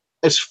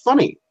as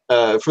funny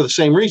for the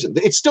same reason.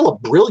 It's still a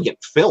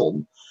brilliant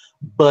film,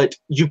 but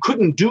you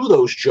couldn't do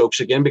those jokes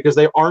again because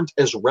they aren't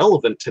as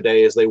relevant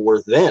today as they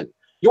were then.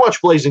 You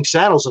watch Blazing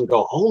Saddles and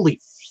go, holy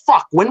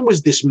fuck, when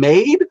was this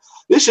made?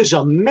 This is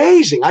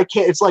amazing. I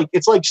can't,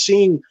 it's like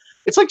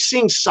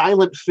seeing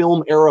silent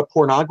film era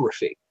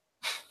pornography.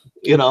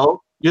 You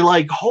know, you're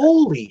like,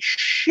 holy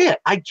shit,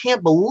 I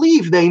can't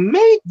believe they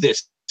made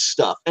this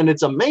stuff. And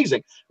it's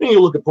amazing. Then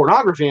you look at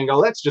pornography and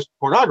go, that's just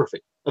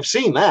pornography. I've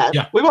seen that.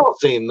 Yeah. We've all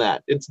seen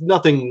that. It's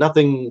nothing,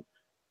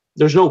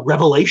 there's no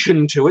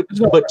revelation to it,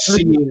 but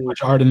seeing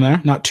much art in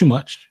there, not too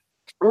much.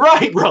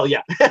 Right, bro.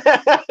 Yeah.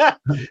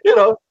 You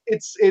know,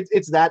 it's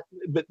that,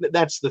 but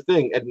that's the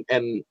thing.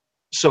 And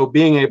so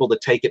being able to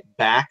take it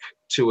back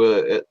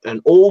to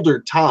an older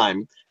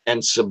time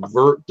and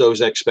subvert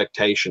those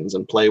expectations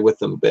and play with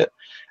them a bit.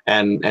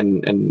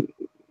 And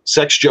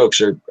sex jokes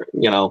are,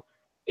 you know,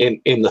 in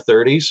the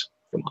 30s.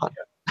 Come on.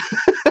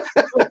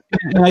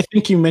 And I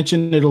think you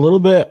mentioned it a little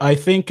bit. I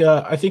think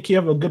you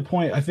have a good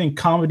point. I think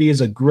comedy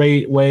is a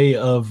great way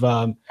of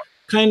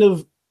kind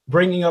of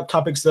bringing up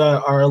topics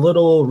that are a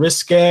little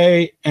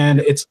risque,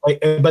 and it's like,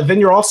 but then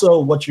you're also,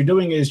 what you're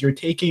doing is you're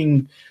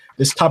taking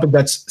this topic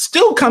that's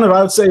still kind of,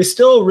 I would say,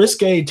 still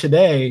risque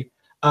today.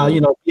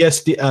 You know,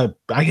 BSD,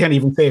 I can't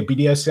even say it,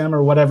 BDSM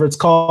or whatever it's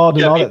called,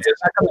 and all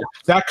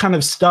that kind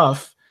of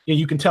stuff.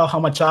 You can tell how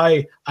much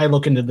I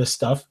look into this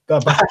stuff,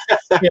 but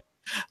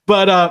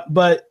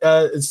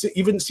it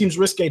even seems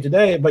risque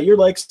today. But you're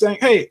like saying,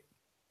 hey,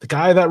 the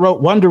guy that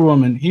wrote Wonder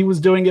Woman, he was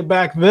doing it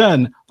back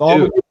then,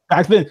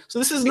 back then. So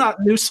this is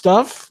not new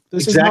stuff.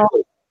 This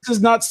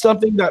is not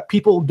something that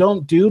people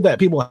don't do, that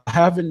people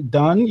haven't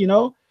done, you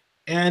know.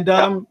 And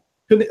I'm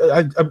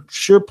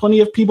sure plenty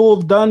of people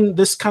have done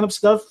this kind of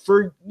stuff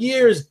for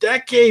years,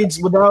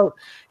 decades, without,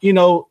 you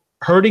know,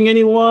 hurting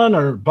anyone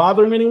or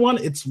bothering anyone.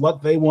 It's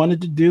what they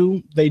wanted to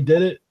do. They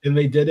did it, and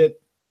they did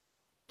it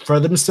for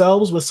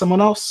themselves with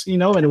someone else, you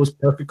know, and it was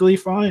perfectly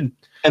fine.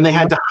 And they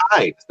had to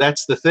hide.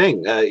 That's the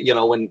thing. You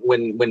know,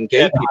 when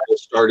gay people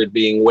started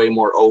being way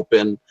more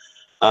open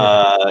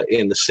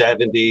in the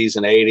 70s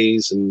and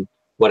 80s and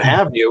what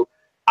have you,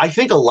 I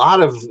think a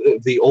lot of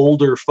the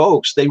older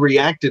folks, they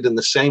reacted in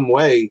the same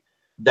way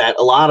that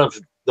a lot of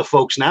the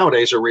folks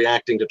nowadays are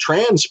reacting to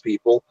trans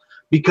people,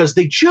 because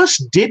they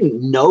just didn't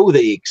know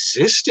they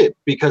existed,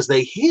 because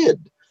they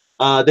hid.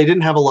 They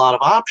didn't have a lot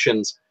of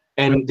options.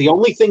 And the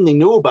only thing they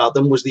knew about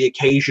them was the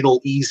occasional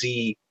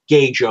easy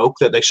gay joke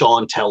that they saw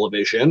on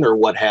television or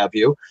what have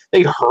you.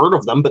 They'd heard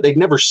of them, but they'd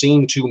never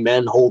seen two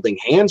men holding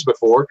hands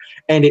before,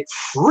 and it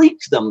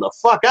freaked them the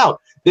fuck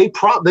out. They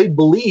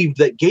believed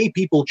that gay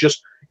people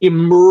just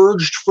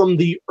emerged from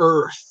the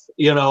earth.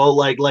 You know,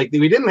 like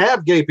we didn't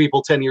have gay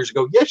people 10 years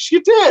ago. Yes,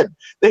 you did.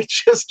 They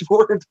just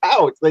weren't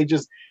out. We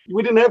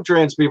didn't have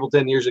trans people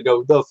 10 years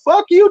ago. The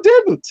fuck you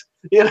didn't.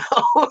 You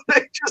know,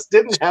 they just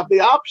didn't have the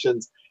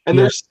options. And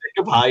they're sick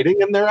of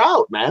hiding, and they're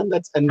out, man.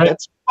 That's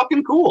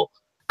fucking cool.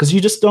 Because you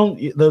just don't.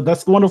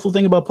 That's the wonderful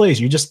thing about plays.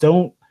 You just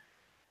don't.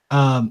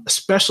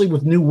 Especially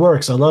with new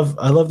works, I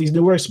love these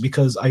new works,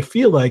 because I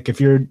feel like if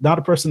you're not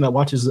a person that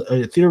watches,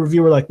 a theater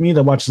reviewer like me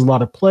that watches a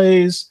lot of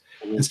plays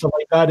and stuff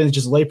like that, and it's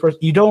just layperson,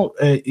 you don't.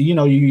 You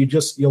know,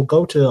 you'll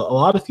go to a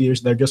lot of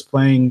theaters that are just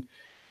playing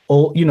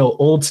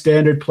old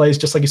standard plays,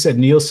 just like you said,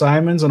 Neil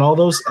Simon's and all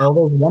those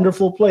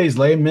wonderful plays,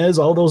 Les Mis,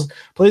 all those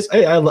plays.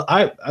 Hey, I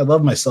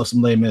love myself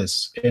some Les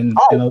Mis. And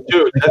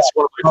dude, that's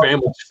one of my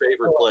family's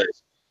favorite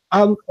plays.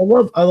 I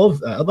love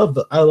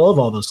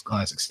all those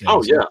classic things.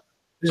 Oh yeah.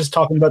 Just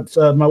talking about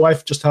my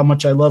wife, just how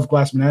much I love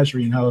Glass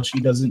Menagerie and how she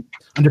doesn't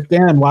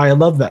understand why I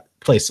love that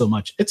play so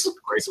much. It's a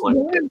great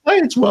play.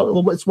 It's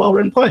well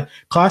written play,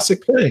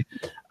 classic play.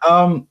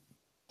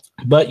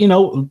 But, you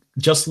know,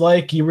 just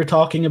like you were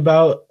talking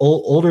about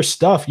older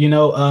stuff, you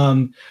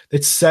know,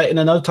 it's set in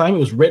another time. It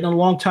was written a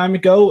long time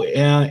ago.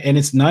 And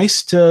it's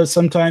nice to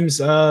sometimes,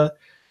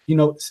 you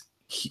know,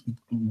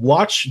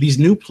 watch these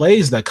new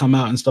plays that come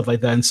out and stuff like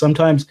that. And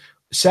sometimes,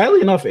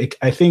 sadly enough,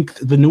 I think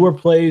the newer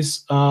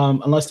plays,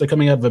 unless they're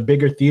coming out of a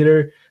bigger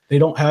theater, they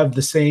don't have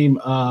the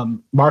same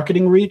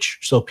marketing reach,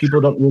 so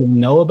people don't really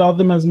know about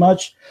them as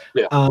much.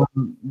 Yeah.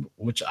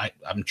 Which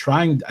I'm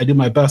trying. I do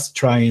my best to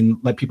try and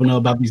let people know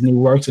about these new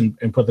works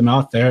and put them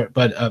out there.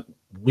 But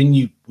when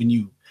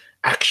you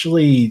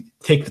actually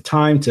take the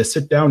time to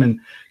sit down and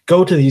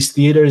go to these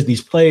theaters,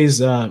 these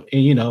plays, and,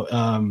 you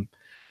know,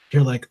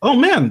 you're like, oh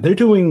man, they're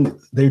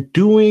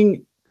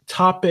doing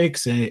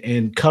topics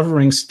and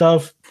covering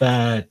stuff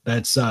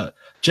that's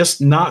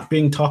just not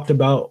being talked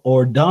about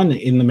or done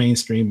in the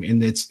mainstream,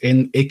 and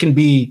it can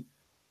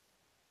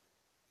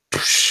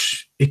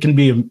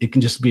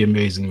just be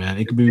amazing, man.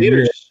 It can be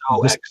really,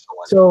 so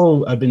excellent.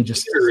 So I've been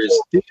just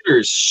theater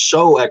is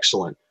so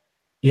excellent,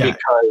 yeah,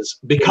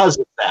 because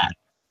of that.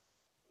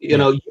 You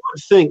know, you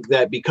would think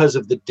that because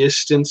of the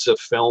distance of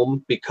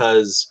film,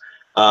 because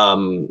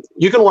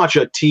You can watch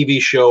a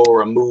TV show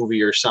or a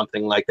movie or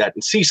something like that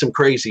and see some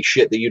crazy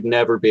shit that you'd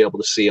never be able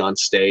to see on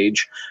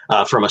stage,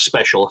 from a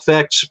special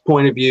effects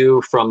point of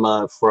view, from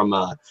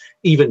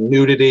even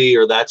nudity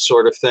or that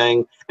sort of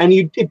thing. And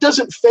it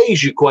doesn't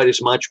faze you quite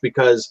as much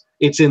because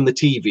it's in the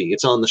TV,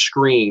 it's on the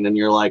screen, and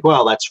you're like,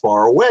 well, that's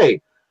far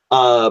away.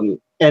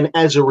 And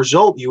as a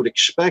result, you would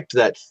expect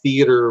that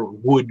theater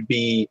would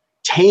be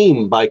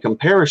tame by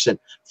comparison.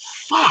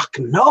 Fuck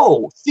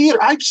no. Theater.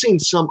 I've seen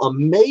some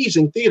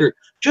amazing theater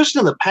just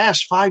in the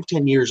past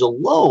 5-10 years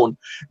alone,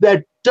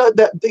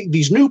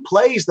 these new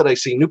plays that I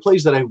see, new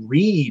plays that I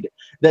read,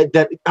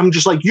 that I'm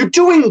just like, you're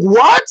doing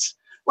what?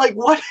 Like,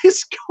 what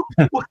is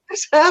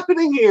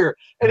happening here?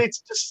 And it's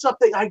just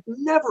something I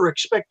never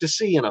expect to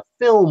see in a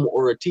film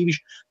or a TV show.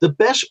 The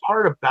best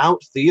part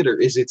about theater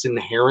is its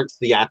inherent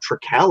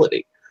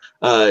theatricality.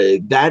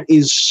 That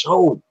is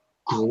so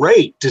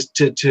great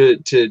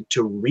to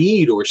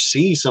read or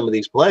see some of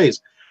these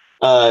plays.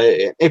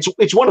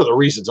 It's one of the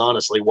reasons,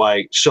 honestly,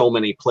 why so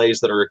many plays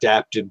that are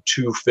adapted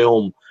to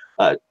film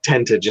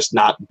tend to just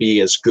not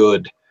be as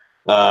good,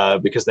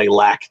 because they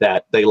lack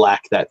that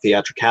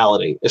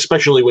theatricality.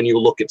 Especially when you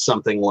look at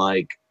something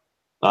like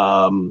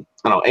I don't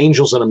know,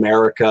 Angels in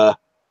America,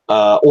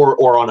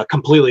 or on a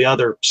completely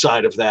other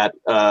side of that,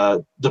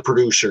 The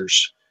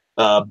Producers.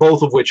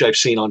 Both of which I've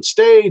seen on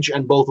stage,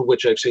 and both of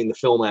which I've seen the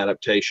film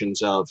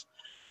adaptations of,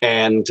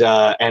 and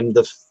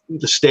the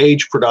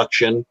stage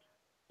production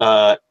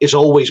is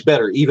always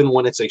better, even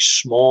when it's a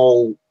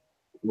small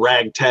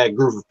ragtag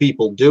group of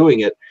people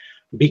doing it,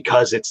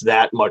 because it's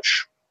that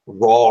much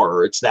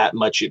rawer. It's that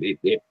much.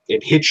 It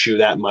hits you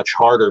that much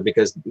harder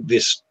because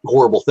this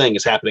horrible thing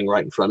is happening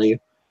right in front of you.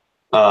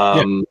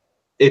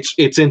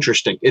 It's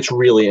interesting. It's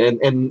really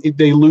and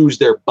they lose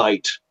their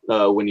bite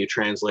when you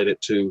translate it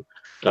to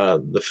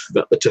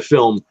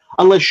film,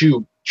 unless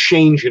you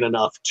change it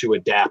enough to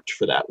adapt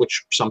for that,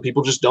 which some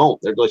people just don't.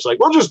 They're just like,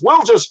 we'll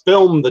just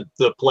film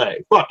the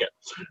play. Fuck it,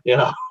 you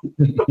know.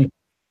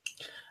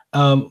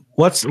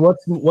 What's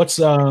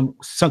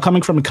so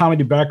coming from a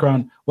comedy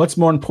background, what's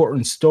more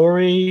important,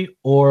 story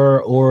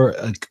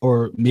or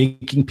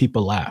making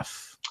people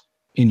laugh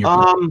in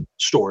your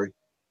story?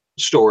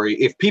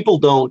 If people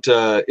don't,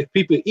 if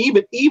people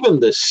even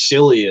the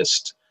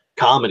silliest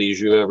comedies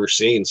you've ever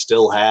seen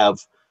still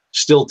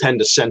tend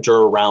to center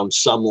around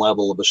some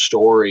level of a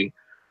story.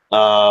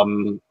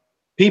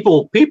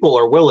 People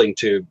are willing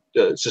to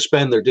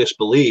suspend their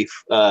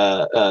disbelief,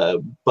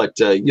 but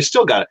you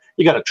still got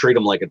to treat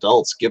them like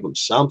adults. Give them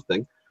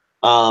something.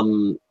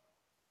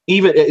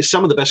 Even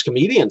some of the best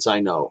comedians I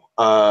know,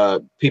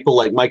 people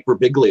like Mike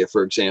Birbiglia,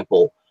 for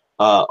example,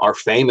 are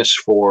famous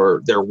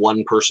for their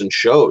one-person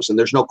shows, and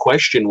there's no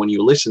question when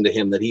you listen to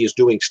him that he is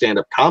doing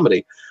stand-up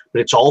comedy, but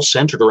it's all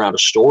centered around a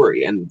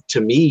story. And to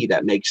me,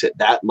 that makes it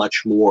that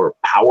much more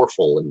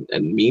powerful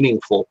and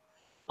meaningful.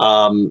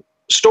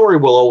 Story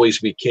will always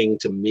be king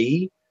to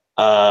me.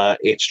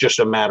 It's just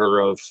a matter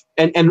of,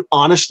 and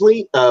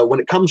honestly,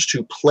 when it comes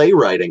to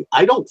playwriting,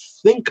 I don't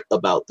think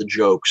about the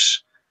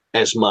jokes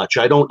as much.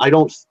 I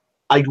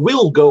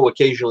will go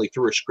occasionally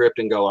through a script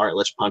and go, all right,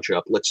 let's punch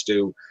up. Let's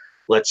see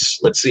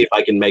if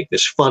I can make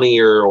this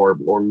funnier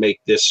or make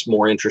this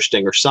more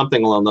interesting or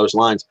something along those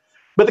lines.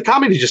 But the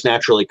comedy just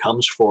naturally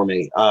comes for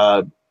me.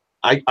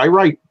 I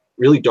write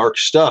really dark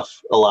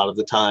stuff a lot of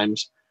the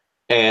times,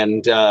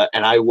 and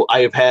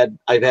I've had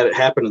it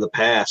happen in the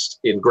past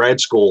in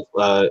grad school.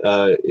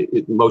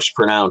 Most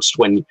pronounced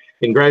when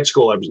in grad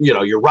school,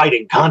 you're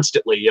writing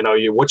constantly.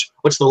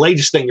 What's the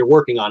latest thing you're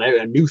working on?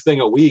 A new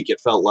thing a week. It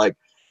felt like,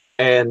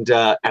 and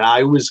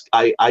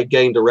I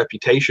gained a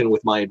reputation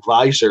with my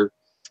advisor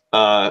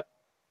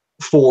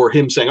for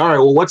him saying, all right,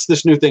 well, what's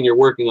this new thing you're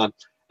working on?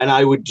 And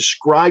I would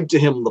describe to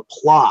him the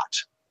plot,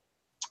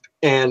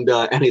 and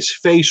his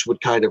face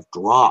would kind of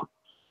drop.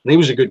 And he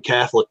was a good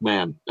Catholic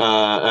man,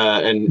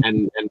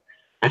 and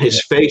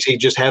his face, he'd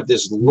just have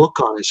this look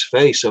on his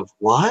face of,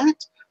 what?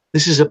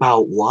 This is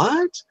about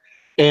what?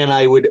 And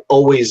I would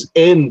always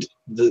end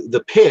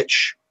the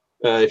pitch,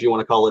 if you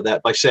want to call it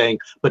that, by saying,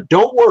 but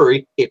don't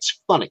worry,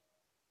 it's funny.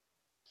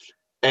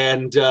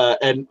 And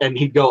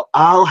he'd go,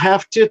 I'll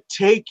have to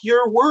take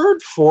your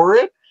word for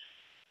it.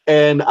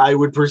 And I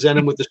would present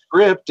him with the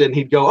script, and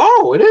he'd go,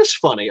 oh, it is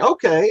funny.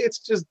 Okay. It's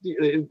just,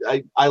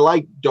 I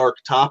like dark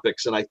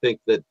topics. And I think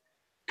that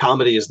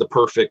comedy is the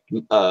perfect,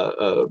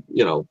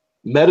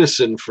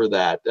 medicine for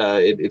that.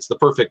 It's the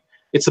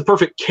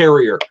perfect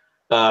carrier,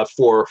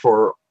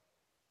 for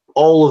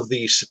all of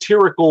the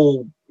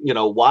satirical,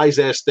 wise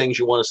ass things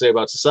you want to say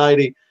about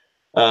society.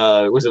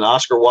 It was an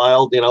Oscar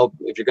Wilde,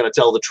 if you're going to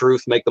tell the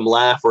truth, make them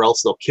laugh or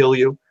else they'll kill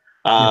you.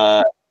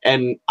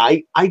 And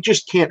I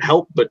just can't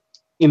help but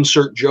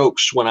insert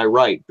jokes when I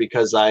write,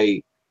 because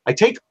I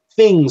take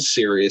things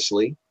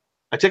seriously.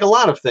 I take a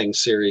lot of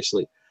things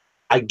seriously.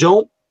 I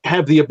don't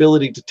have the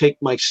ability to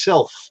take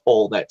myself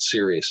all that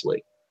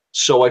seriously.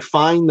 So I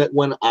find that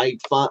when I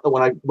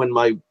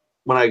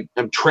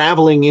am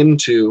traveling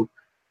into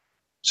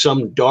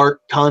some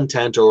dark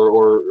content,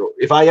 or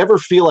if I ever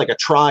feel like a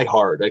try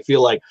hard, I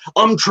feel like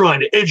I'm trying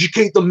to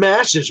educate the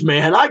masses,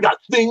 man. I got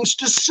things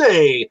to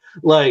say.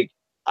 Like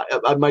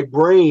my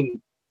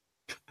brain,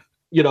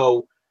 you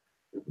know,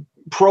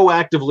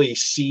 proactively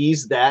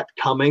sees that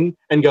coming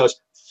and goes,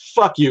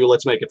 fuck you,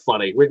 let's make it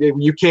funny.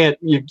 You can't,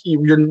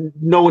 you're,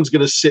 no one's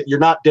going to sit, you're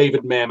not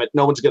David Mamet.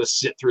 No one's going to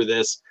sit through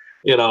this,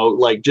 you know,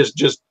 like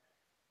just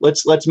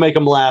let's make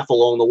them laugh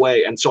along the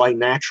way. And so I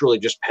naturally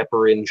just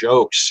pepper in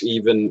jokes,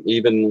 even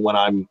when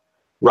I'm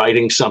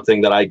writing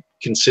something that I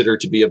consider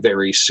to be a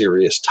very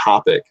serious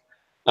topic.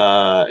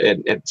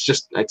 And it's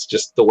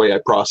just the way I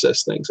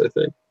process things, I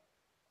think.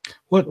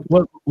 What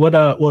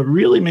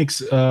really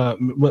makes,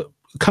 what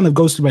kind of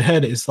goes through my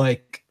head is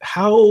like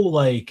how,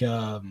 like,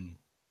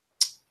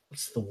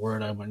 what's the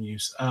word I want to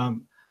use?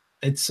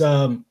 It's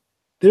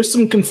there's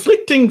some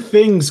conflicting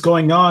things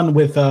going on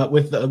with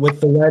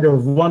the writer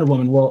of Wonder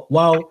Woman. Well,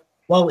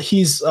 while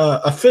he's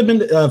a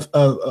feminist,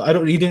 I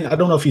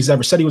don't know if he's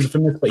ever said he was a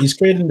feminist, but he's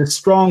created this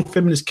strong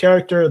feminist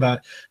character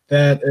that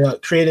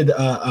created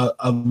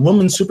a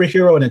woman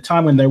superhero in a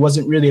time when there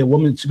wasn't really a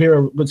woman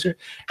superhero.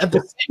 At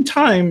the same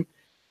time,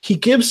 he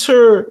gives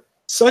her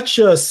such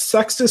a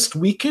sexist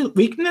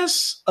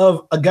weakness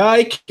of a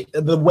guy.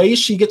 The way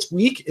she gets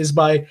weak is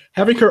by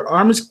having her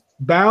arms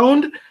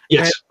bound.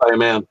 Yes, by a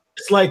man.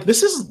 It's like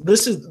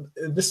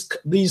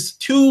these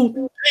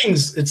two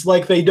things. It's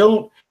like they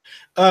don't.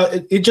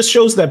 It just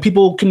shows that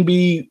people can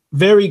be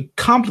very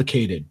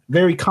complicated.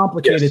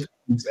 Yes.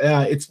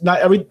 It's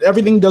not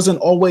everything doesn't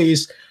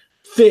always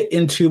fit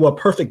into a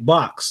perfect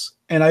box.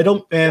 And it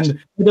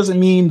doesn't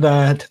mean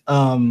that.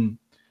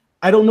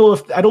 I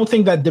don't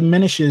think that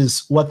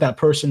diminishes what that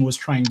person was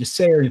trying to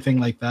say or anything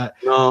like that.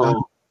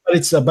 No, but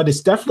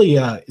it's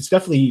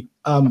definitely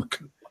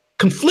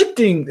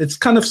conflicting. It's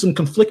kind of some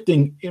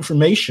conflicting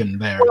information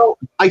there. Well,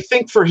 I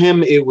think for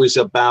him it was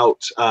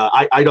about.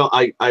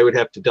 I would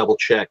have to double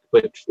check,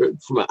 but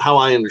from how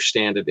I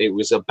understand it, it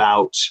was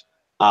about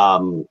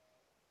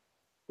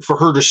for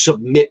her to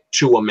submit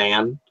to a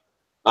man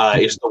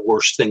is the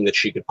worst thing that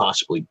she could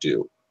possibly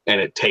do, and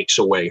it takes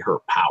away her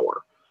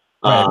power.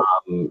 Right.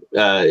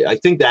 I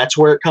think that's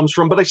where it comes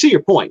from, but I see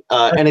your point.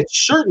 And it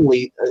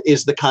certainly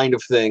is the kind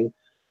of thing,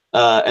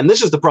 and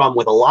this is the problem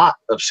with a lot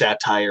of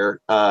satire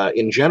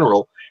in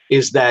general,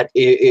 is that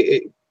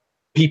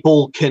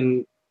people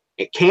can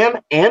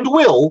and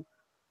will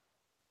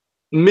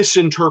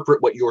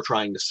misinterpret what you're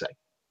trying to say.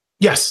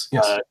 Yes.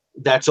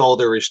 That's all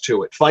there is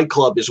to it. Fight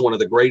Club is one of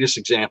the greatest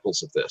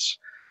examples of this.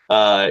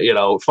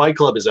 Fight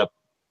Club is a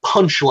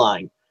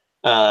punchline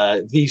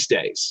these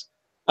days.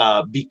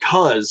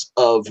 Because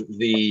of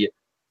the,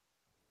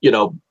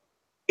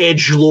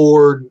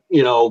 edgelord,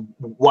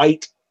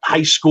 white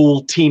high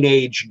school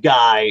teenage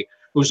guy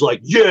who's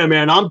like, yeah,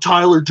 man, I'm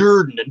Tyler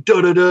Durden and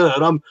da-da-da,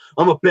 and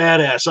I'm a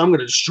badass. I'm going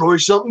to destroy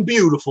something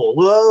beautiful.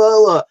 La, la,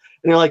 la.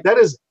 And you're like, that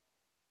is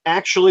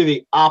actually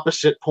the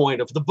opposite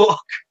point of the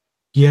book.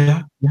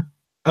 Yeah.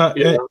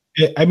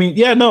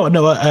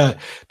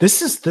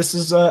 This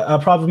is a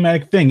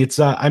problematic thing. It's,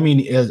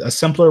 a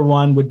simpler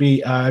one would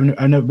be, I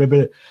know,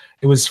 but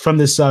it was from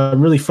this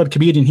really fun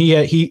comedian.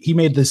 He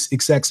made this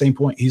exact same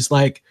point. He's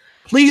like,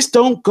 please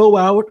don't go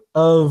out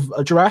of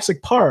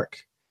Jurassic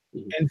Park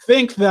and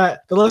think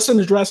that the lesson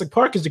of Jurassic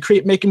Park is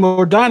to making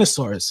more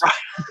dinosaurs.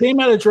 He came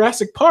out of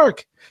Jurassic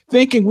Park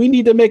thinking we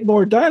need to make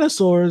more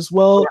dinosaurs.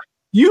 Well,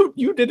 you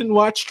didn't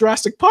watch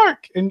Jurassic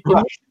Park, and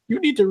you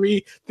need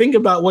to think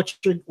about what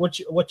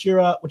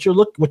you're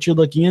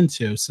looking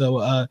into.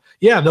 So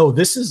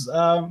this is.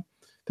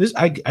 There's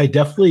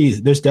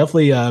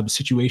definitely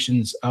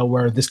situations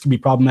where this can be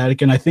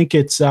problematic, and I think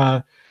it's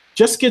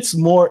just gets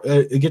more.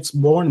 It gets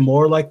more and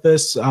more like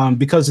this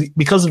because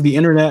of the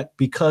internet,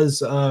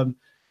 because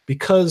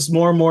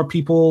more and more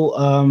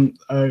people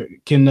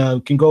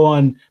can go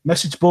on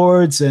message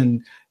boards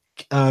and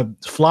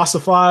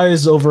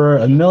philosophize over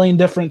a million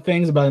different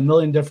things about a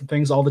million different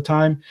things all the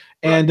time.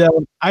 And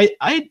I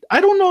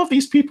don't know if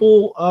these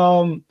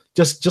people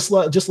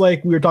just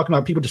like we were talking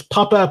about, people just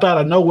pop up out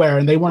of nowhere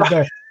and they weren't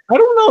there. I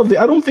don't know.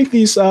 I don't think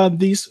these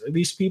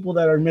people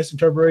that are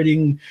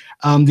misinterpreting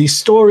these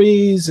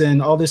stories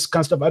and all this kind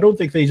of stuff, I don't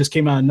think they just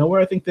came out of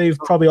nowhere. I think they've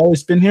probably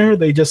always been here.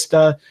 They just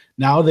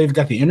now they've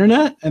got the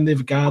internet and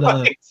they've got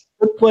a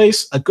good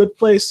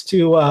place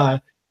to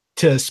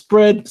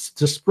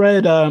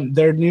spread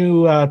their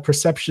new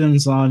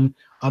perceptions on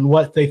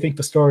what they think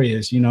the story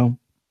is.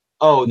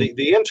 Oh,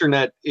 the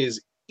internet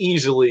is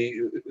easily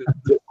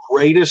the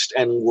greatest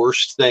and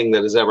worst thing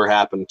that has ever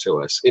happened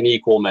to us in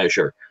equal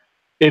measure.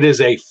 It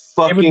is a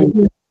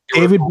fucking.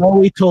 David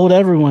Bowie told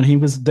everyone.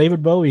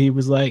 David Bowie. He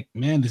was like,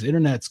 "Man, this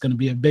internet's going to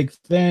be a big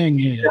thing."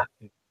 Yeah.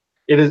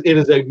 It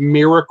is a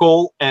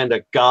miracle and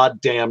a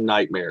goddamn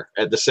nightmare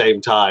at the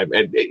same time.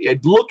 And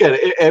look at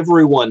it,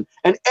 everyone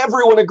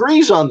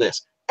agrees on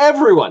this.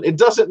 Everyone. It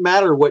doesn't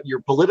matter what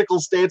your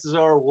political stances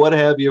are, or what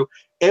have you.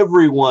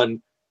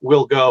 Everyone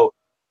will go,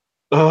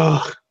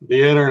 "Ugh,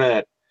 the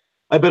internet.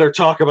 I better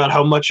talk about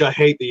how much I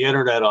hate the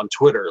internet on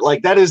Twitter."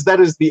 Like that is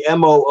the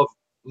MO of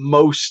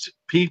most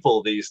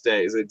people these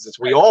days.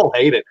 We all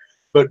hate it,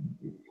 but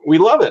we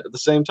love it at the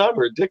same time.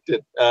 We're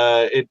addicted.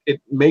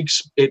 It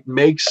makes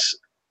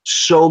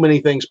so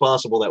many things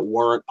possible that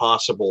weren't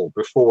possible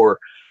before.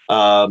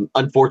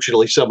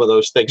 Unfortunately, some of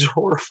those things are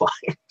horrifying.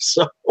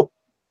 So,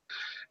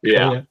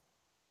 yeah. Oh, yeah.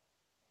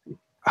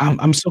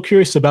 I'm so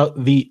curious about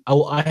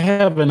I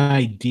have an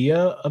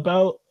idea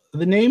about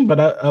the name,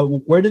 but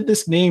where did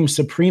this name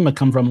Suprema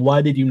come from?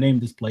 Why did you name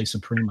this play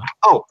Suprema?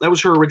 Oh, that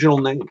was her original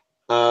name.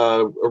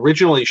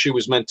 Originally, she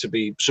was meant to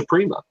be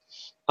Suprema.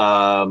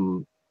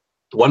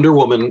 Wonder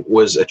Woman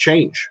was a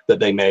change that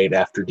they made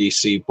after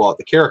DC bought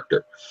the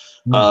character.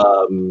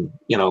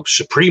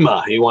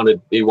 Suprema. He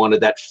wanted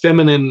that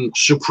feminine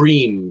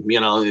supreme.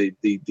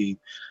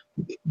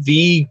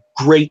 The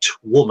great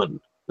woman,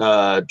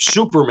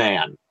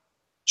 Superman,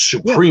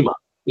 Suprema.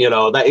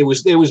 Yeah. That it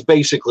was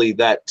basically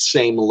that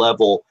same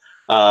level.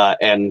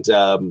 And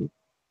I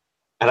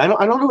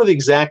don't know what the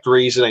exact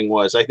reasoning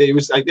was. I think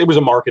it was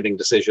a marketing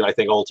decision. I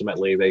think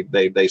ultimately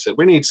they said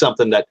we need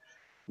something that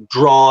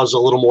draws a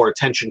little more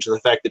attention to the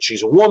fact that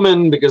she's a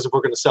woman, because if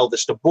we're going to sell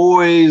this to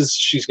boys,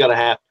 she's gonna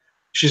have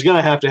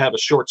to have a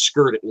short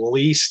skirt at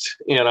least,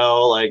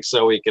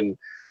 so we can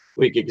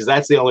because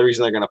that's the only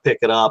reason they're going to pick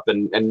it up,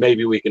 and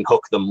maybe we can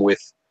hook them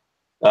with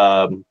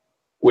the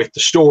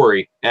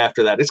story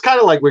after that. It's kind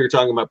of like we were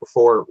talking about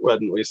before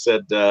when we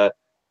said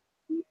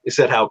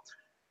how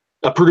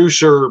a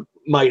producer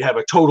might have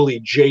a totally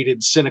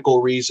jaded,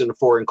 cynical reason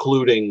for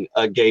including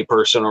a gay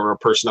person or a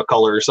person of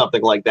color or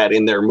something like that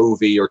in their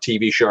movie or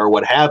TV show or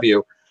what have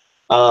you.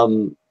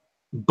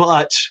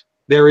 But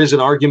there is an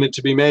argument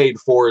to be made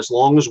for, as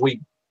long as we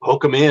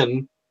hook them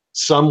in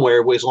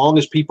somewhere, as long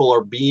as people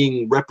are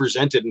being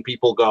represented and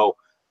people go,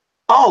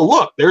 oh,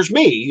 look, there's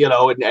me, and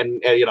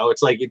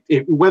it's like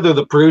whether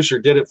the producer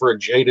did it for a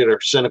jaded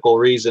or cynical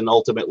reason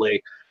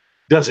ultimately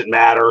doesn't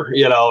matter,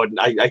 and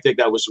I think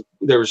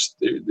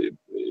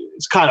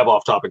it's kind of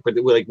off topic, but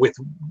like with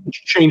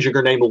changing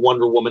her name to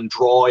Wonder Woman,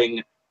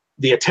 drawing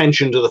the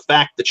attention to the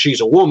fact that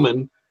she's a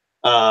woman,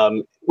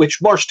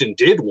 which Marston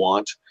did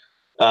want,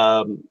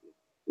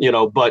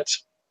 but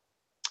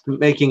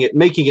making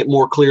it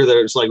more clear that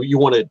it's like you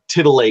want to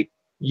titillate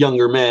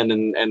younger men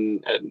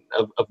and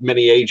of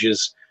many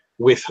ages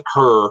with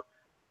her.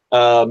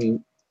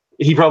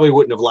 He probably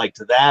wouldn't have liked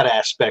that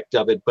aspect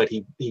of it, but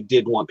he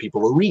did want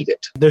people to read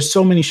it. There's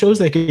so many shows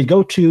they could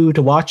go to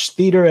watch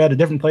theater at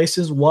different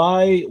places.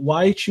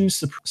 Why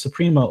choose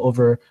Suprema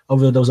over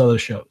those other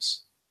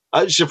shows?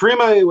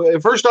 Suprema,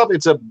 first off,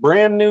 it's a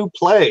brand new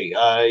play.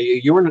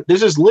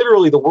 This is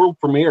literally the world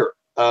premiere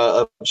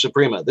of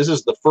Suprema. This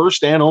is the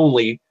first and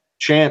only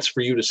chance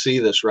for you to see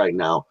this right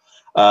now.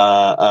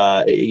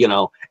 And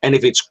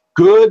if it's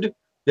good,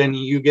 then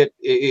you get,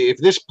 if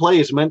this play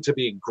is meant to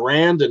be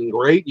grand and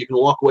great, you can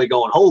walk away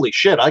going, holy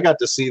shit, I got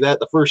to see that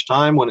the first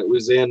time when it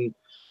was in,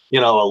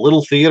 a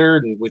little theater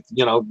and with,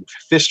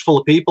 fistful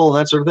of people and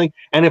that sort of thing.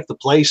 And if the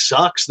play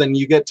sucks, then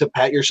you get to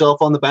pat yourself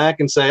on the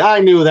back and say, I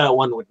knew that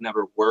one would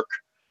never work.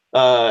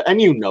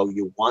 And you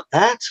want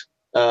that.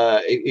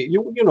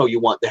 You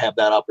want to have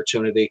that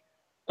opportunity.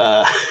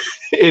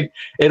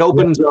 It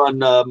opens on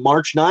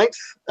March 9th,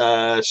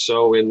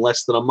 so in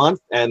less than a month,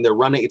 and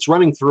it's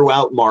running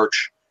throughout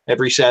March,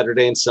 every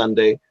Saturday and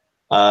Sunday,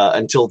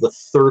 until the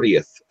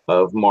 30th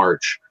of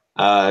March.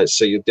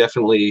 So you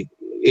definitely,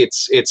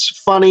 it's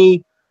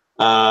funny.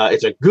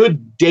 It's a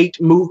good date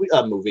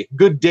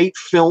good date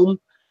film.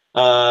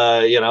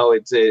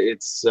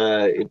 It's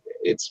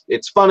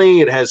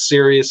funny. It has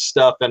serious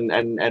stuff,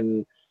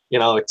 and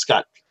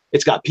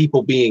it's got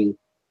people being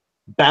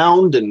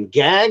bound and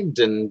gagged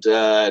and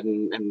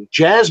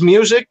jazz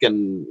music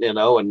and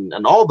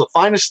all the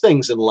finest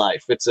things in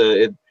life.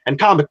 And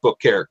comic book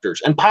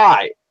characters and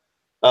pie.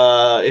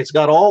 It's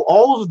got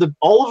all of the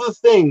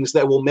things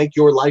that will make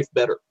your life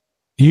better.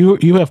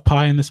 You have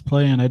pie in this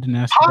play, and I didn't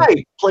ask.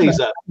 Pie plays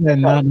a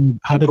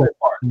how did it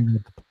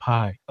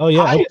pie? Oh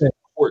yeah, pie okay.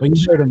 When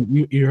you heard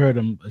him, you heard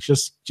him.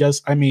 It's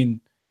just I mean,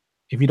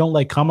 if you don't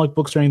like comic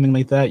books or anything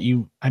like that,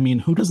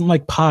 who doesn't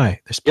like pie?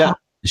 There's pie.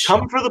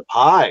 Come for the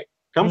pie.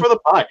 Come for the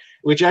pie,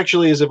 which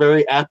actually is a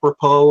very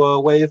apropos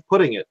way of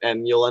putting it,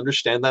 and you'll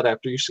understand that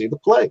after you see the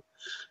play.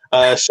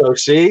 So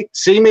see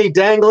me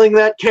dangling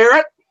that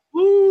carrot?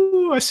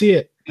 Ooh, I see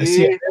it. I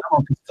see it.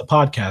 It's a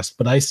podcast,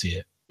 but I see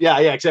it. Yeah,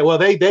 exactly. Well,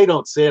 they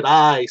don't see it.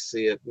 I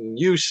see it, and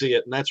you see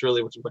it, and that's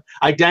really what's important.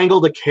 I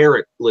dangled a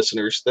carrot,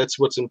 listeners. That's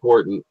what's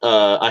important.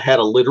 I had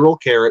a literal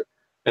carrot,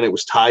 and it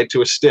was tied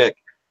to a stick.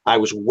 I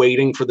was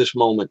waiting for this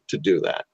moment to do that.